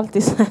 Ja, det är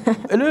alltid så.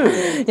 Eller hur?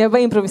 Jag bara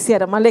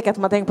improviserar, man leker att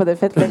man tänker på det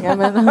fett länge.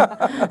 Men...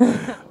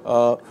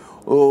 ja,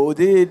 och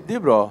det är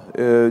bra.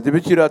 Det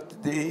betyder att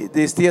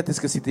det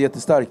estetiska sitter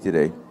jättestarkt i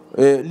dig.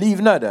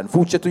 Livnär den,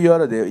 fortsätt att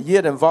göra det.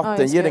 Ge den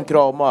vatten, ge den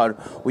kramar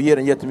och ge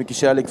den jättemycket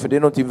kärlek, för det är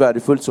någonting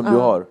värdefullt som du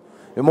har.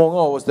 Det är många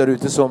av oss där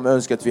ute som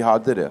önskar att vi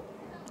hade det.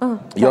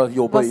 Jag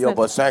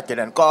jobbar söker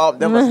den, kom,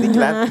 den var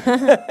sticklen.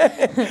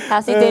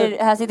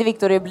 Här sitter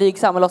Victor i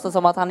blygsam och låtsas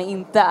som att han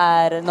inte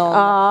är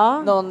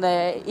någon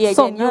egen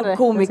sångare,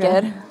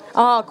 komiker.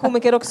 Ja,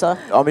 komiker också.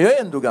 Ja, men jag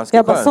är ändå ganska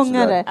jag bara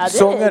sångare.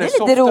 Ja, det är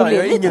lite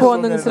roligt. Lite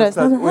konungsröst.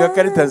 Och jag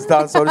kan inte ens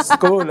dansa. Har du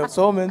skolan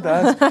som en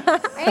dans?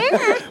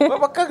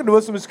 Vad kanske det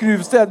var som en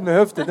skruvstäd med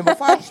höften. Det var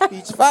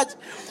fast.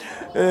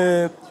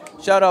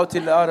 Shoutout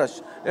till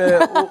Arash.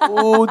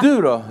 Och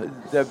du då,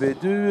 Debbie?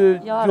 Du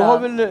har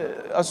väl,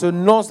 alltså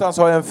någonstans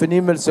har jag en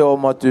förnimmelse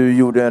om att du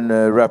gjorde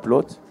en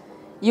raplåt.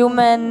 Jo,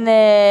 men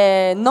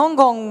någon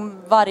gång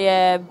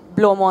varje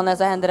blåmåne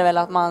så händer det väl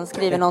att man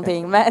skriver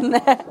någonting. Men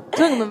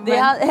det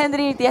händer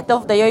inte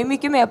jätteofta. Jag är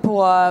mycket med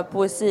på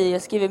poesi.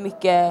 Jag skriver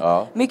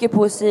mycket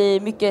poesi,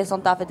 mycket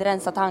sånt där för att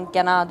rensa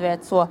tankarna, du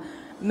vet så.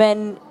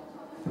 Men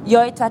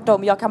jag är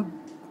tvärtom. Jag kan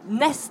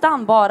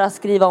nästan bara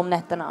skriva om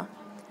nätterna.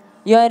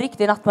 Jag är en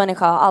riktig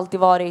nattmänniska, har alltid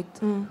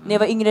varit. När jag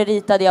var yngre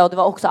ritade jag och det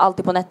var också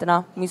alltid på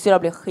nätterna. Min syra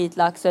blev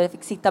skitlack så jag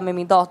fick sitta med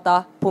min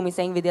data på min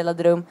säng vid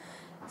delade rum.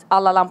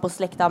 Alla lampor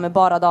släckta med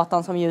bara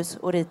datan som ljus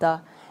och rita.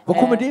 Var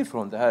kommer det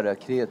ifrån, det här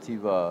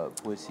kreativa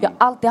poesi? Jag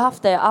har alltid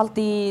haft det,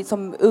 alltid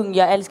som ung.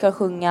 Jag älskar att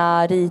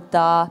sjunga,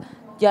 rita,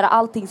 göra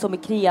allting som är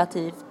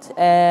kreativt.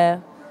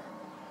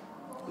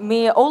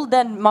 Med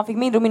åldern, man fick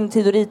mindre och mindre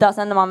tid att rita.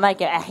 Sen när man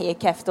märker, jag är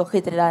keft och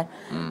skiter i det där.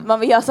 Man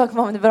vill göra saker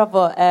man är bra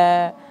på.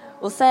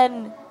 Och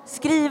sen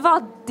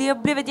skriva,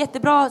 det blev ett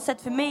jättebra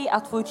sätt för mig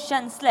att få ut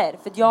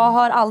känslor. För jag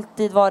har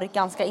alltid varit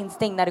ganska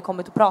instängd när det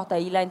kommer till att prata.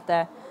 Jag gillar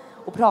inte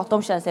att prata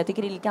om känslor, jag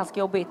tycker det är ganska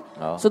jobbigt.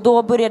 Så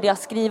då började jag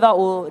skriva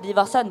och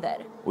riva sönder.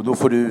 Och då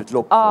får du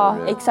utlopp för det? Ja,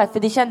 exakt. För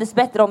det kändes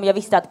bättre om jag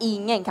visste att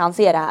ingen kan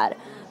se det här.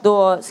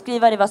 Då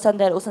skriva, riva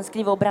sönder och sen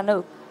skriva och bränna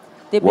upp.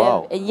 Det blev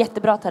en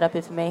jättebra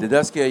terapi för mig. Det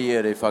där ska jag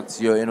ge dig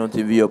faktiskt. Jag är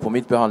någonting vi gör på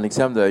mitt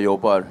behandlingshem där jag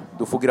jobbar.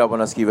 Då får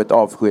grabbarna skriva ett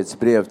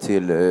avskedsbrev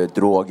till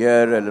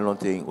droger eller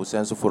någonting. Och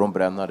sen så får de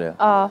bränna det.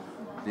 Ja.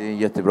 Det är en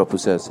jättebra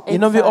process.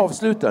 Innan vi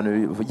avslutar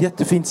nu,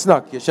 jättefint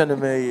snack. Jag känner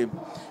mig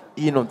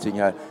i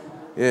någonting här.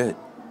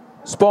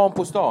 Span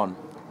på stan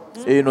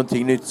är ju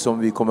någonting nytt som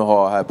vi kommer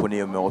ha här på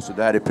Neo med oss. Och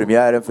det här är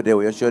premiären för det.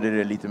 Och jag körde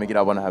det lite med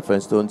grabbarna här för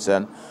en stund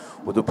sedan.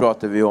 Och då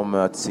pratade vi om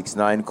att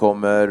 6ix9ine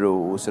kommer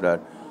och sådär.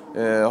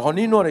 Har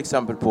ni några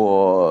exempel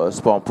på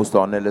span på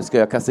stan eller ska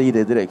jag kasta i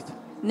det direkt?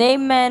 Nej,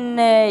 men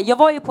jag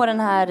var ju på den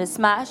här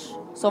Smash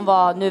som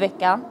var nu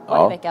veckan.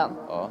 Ja,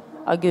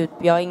 gud,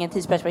 jag har ingen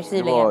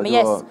tidsperspektiv längre. Men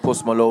det var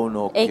Post Malone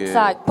och...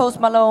 Exakt, Post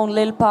Malone,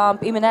 Lil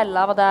Pump,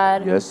 Imenella var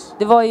där. Yes.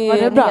 Det var ju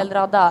en hel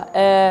radda.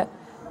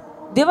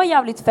 Det var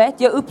jävligt fett.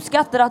 Jag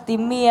uppskattar att det är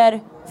mer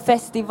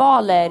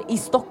festivaler i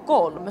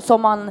Stockholm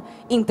som man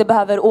inte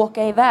behöver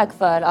åka iväg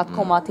för att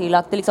komma till.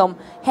 Att det liksom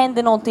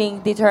händer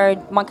någonting,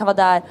 man kan vara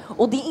där.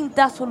 Och det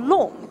inte är så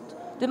långt.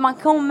 Man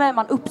kommer,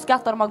 man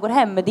uppskattar och man går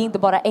hem, men det är inte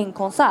bara en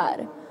konsert.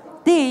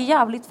 Det är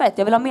jävligt fett,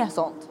 jag vill ha mer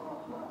sånt.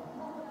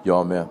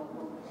 Jag med.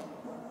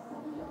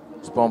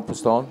 Span på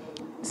stan.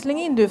 Släng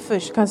in du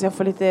först, kanske jag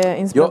får lite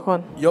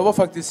inspiration. Jag var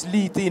faktiskt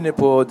lite inne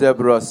på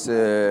Debras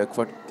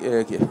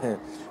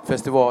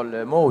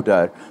festivalmode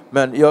där.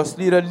 Men jag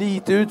slirar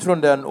lite ut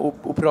från den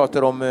och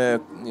pratar om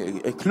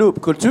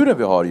klubbkulturen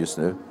vi har just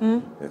nu.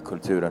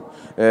 Kulturen.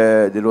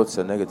 Det låter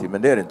så negativt,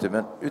 men det är det inte.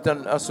 Men,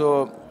 utan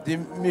alltså, det är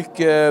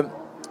mycket...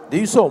 Det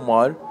är ju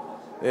sommar.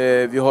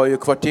 Vi har ju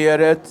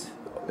kvarteret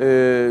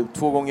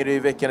 2 gånger i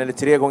veckan eller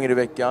 3 gånger i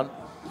veckan.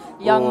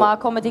 Young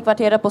kommer till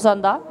kvarteret på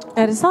söndag.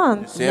 Är det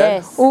sant? Yes. Det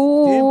är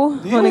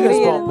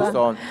span på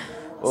stan.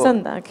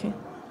 Söndag, okej.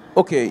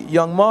 Okej,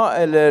 Young Ma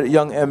eller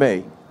Young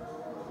MA?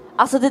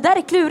 Alltså det där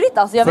är klurigt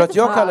alltså. För att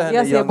jag kallar henne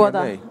jag Young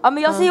båda. MA. Ja,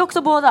 men jag säger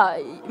också båda.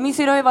 Min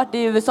syrra har ju varit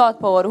i USA ett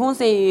par år. Hon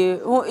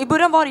säger i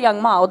början var det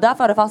Young Ma och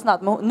därför har det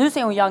fastnat. Men nu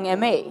säger hon Young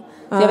MA.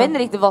 Så jag vet inte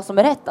riktigt vad som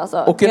är rätt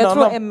alltså. Och Jag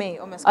annan... tror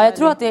MA om jag ska jag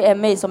tror att det är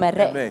MA som är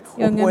rätt.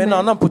 Och en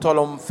annan på tal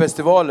om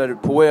festivaler.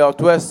 På Way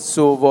Out West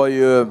så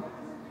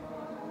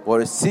var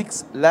det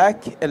 6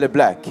 Lack eller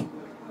Black?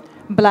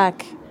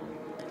 Black.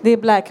 Det är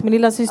Black. Min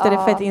lilla syster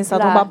är fett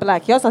insatt. Hon bara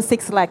Black. Jag sa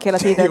 6 Lack hela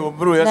tiden. Jo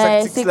bror, jag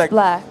har sagt 6 Lack.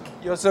 Black.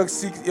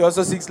 Jag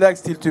sa 6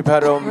 Lax till typ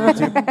härom.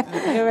 Typ.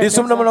 Det är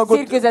som när man har gått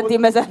cirkus en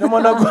timme sen.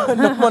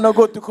 när man har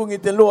gått och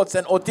sjungit en låt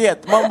sen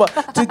 81. Man bara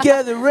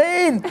Together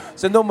Rain.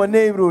 Sen de bara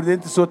nej bror, det är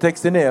inte så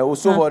texten är. Och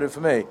så var det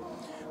för mig.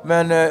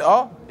 Men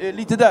ja,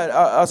 lite där.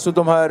 Alltså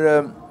de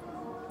här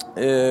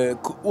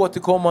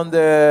återkommande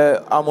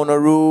I'm on a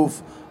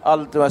roof.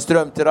 Allt de här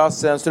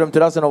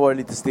Strömterrassen har varit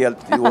lite stelt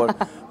i år.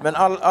 Men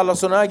alla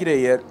såna här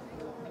grejer.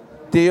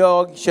 Det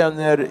jag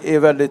känner är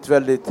väldigt,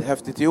 väldigt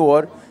häftigt i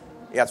år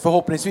är att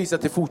förhoppningsvis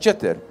att det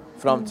fortsätter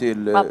fram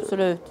till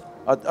Absolut.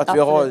 Att vi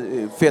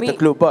har feta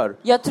klubbar.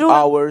 Jag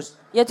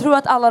tror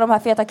att alla de här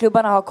feta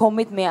klubbarna har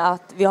kommit med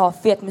att vi har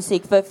fet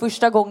musik. För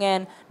första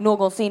gången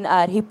någonsin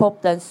är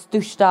hiphop den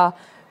största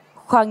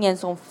genren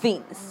som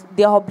finns.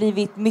 Det har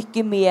blivit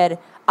mycket mer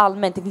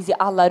allmänt. Det finns i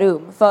alla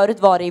rum.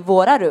 Förut var det i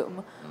våra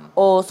rum.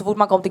 Och så fort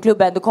man kom till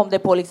klubben då kom det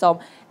på liksom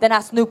den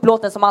här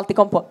Snoop-låten som alltid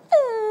kom på.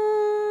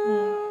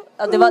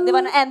 Det var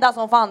den enda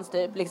som fanns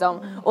typ liksom.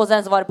 Och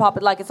sen så var det Pop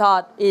It Like It's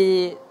Hot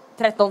i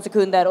 13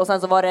 sekunder. Och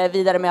sen så var det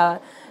vidare med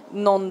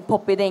någon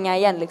poppig dänga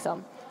igen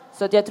liksom.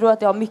 Så att jag tror att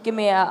det har mycket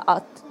med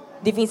att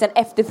det finns en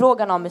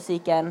efterfrågan av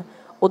musiken.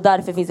 Och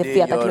därför finns det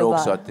feta klubbar. Det gör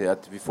också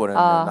att vi får en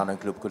annan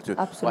klubbkultur.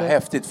 Vad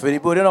häftigt. För i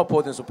början av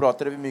podden så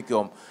pratade vi mycket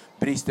om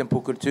bristen på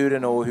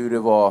kulturen och hur det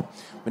var.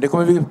 Men det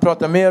kommer vi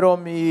prata mer om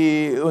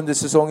under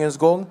säsongens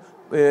gång.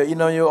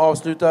 Innan jag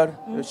avslutar,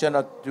 jag känner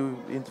att du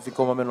inte fick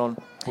komma med någon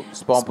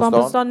span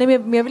på stan. Nej,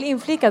 men jag vill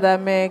inflika där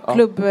med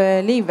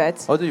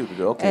klubblivet. Ja, det gjorde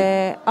du,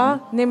 okej.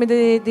 Nej, men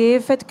det är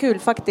fett kul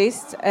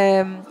faktiskt.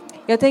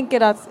 Jag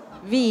tänker att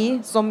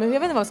vi som, jag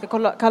vet inte vad vi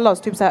ska kalla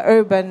oss, typ så här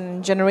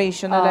urban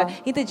generation eller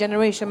inte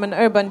generation men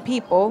urban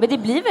people. Men det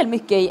blir väl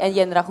mycket en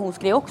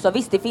generationsgrej också.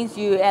 Visst, det finns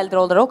ju äldre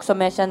åldrar också,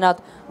 men jag känner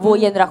att vår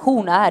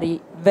generation är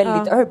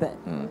väldigt urban.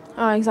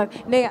 Ja, exakt.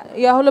 Nej,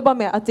 jag håller bara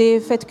med att det är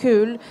fett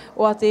kul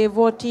och att det är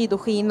vår tid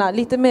att skina.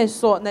 Lite mer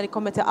så när det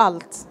kommer till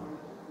allt.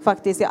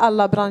 Faktiskt, i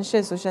alla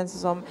branscher så känns det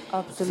som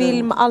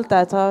film, allt det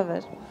här tar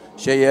över.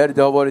 Tjejer,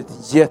 det har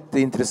varit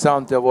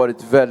jätteintressant. Det har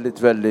varit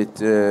väldigt, väldigt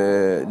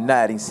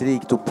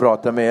näringsrikt att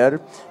prata med er.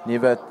 Ni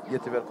är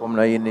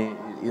jättevälkomna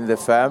in the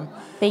fam.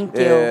 Thank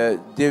you.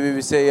 Det vi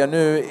vill säga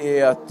nu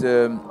är att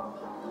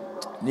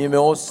ni med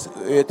oss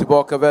är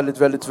tillbaka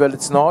väldigt, väldigt,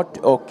 väldigt snart.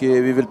 Och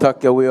vi vill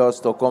tacka We Are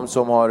Stockholm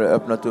som har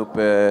öppnat upp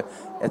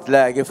ett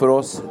läge för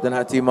oss den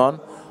här timman.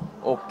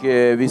 Och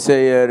vi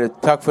säger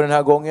tack för den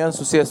här gången,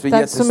 så ses vi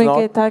jättesnart. Tack så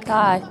mycket, tack.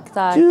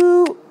 Tack.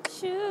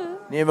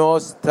 Ni är med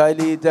oss,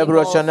 Tylee,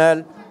 Deborah,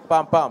 Chanel,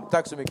 pam.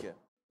 Tack så mycket.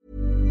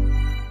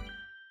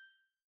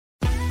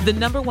 The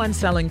 #1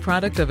 selling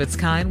product of its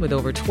kind with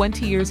over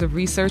 20 years of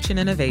research and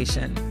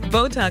innovation.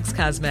 Botox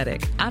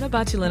Cosmetic, out of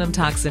botulinum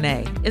toxin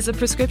A, is a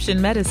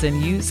prescription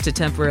medicine used to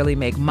temporarily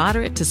make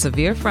moderate to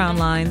severe frown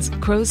lines,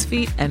 crow's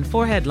feet, and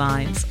forehead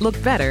lines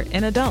look better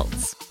in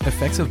adults.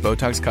 Effects of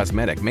Botox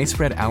Cosmetic may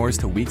spread hours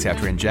to weeks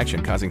after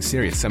injection, causing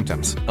serious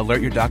symptoms.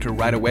 Alert your doctor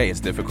right away as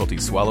difficulty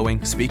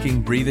swallowing,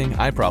 speaking, breathing,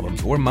 eye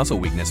problems, or muscle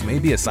weakness may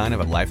be a sign of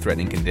a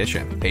life-threatening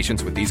condition.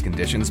 Patients with these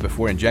conditions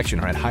before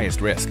injection are at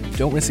highest risk.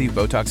 Don't receive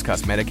Botox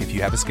Cosmetic if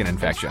you have a skin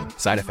infection.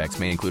 Side effects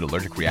may include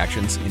allergic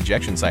reactions,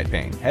 injection site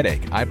pain,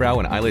 headache, eyebrow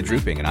and eyelid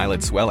drooping, and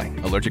eyelid swelling.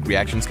 Allergic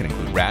reactions can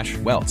include rash,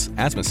 welts,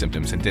 asthma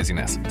symptoms, and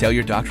dizziness. Tell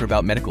your doctor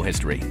about medical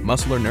history,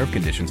 muscle or nerve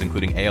conditions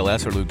including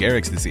ALS or Lou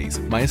Gehrig's disease,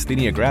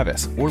 myasthenia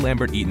gravis, or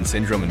Lambert-Eaton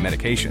syndrome and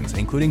medications,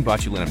 including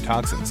botulinum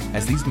toxins,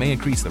 as these may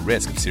increase the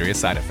risk of serious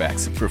side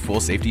effects. For full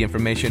safety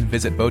information,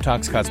 visit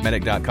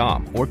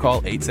BotoxCosmetic.com or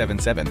call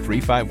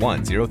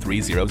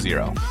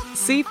 877-351-0300.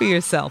 See for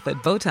yourself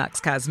at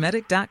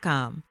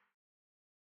BotoxCosmetic.com.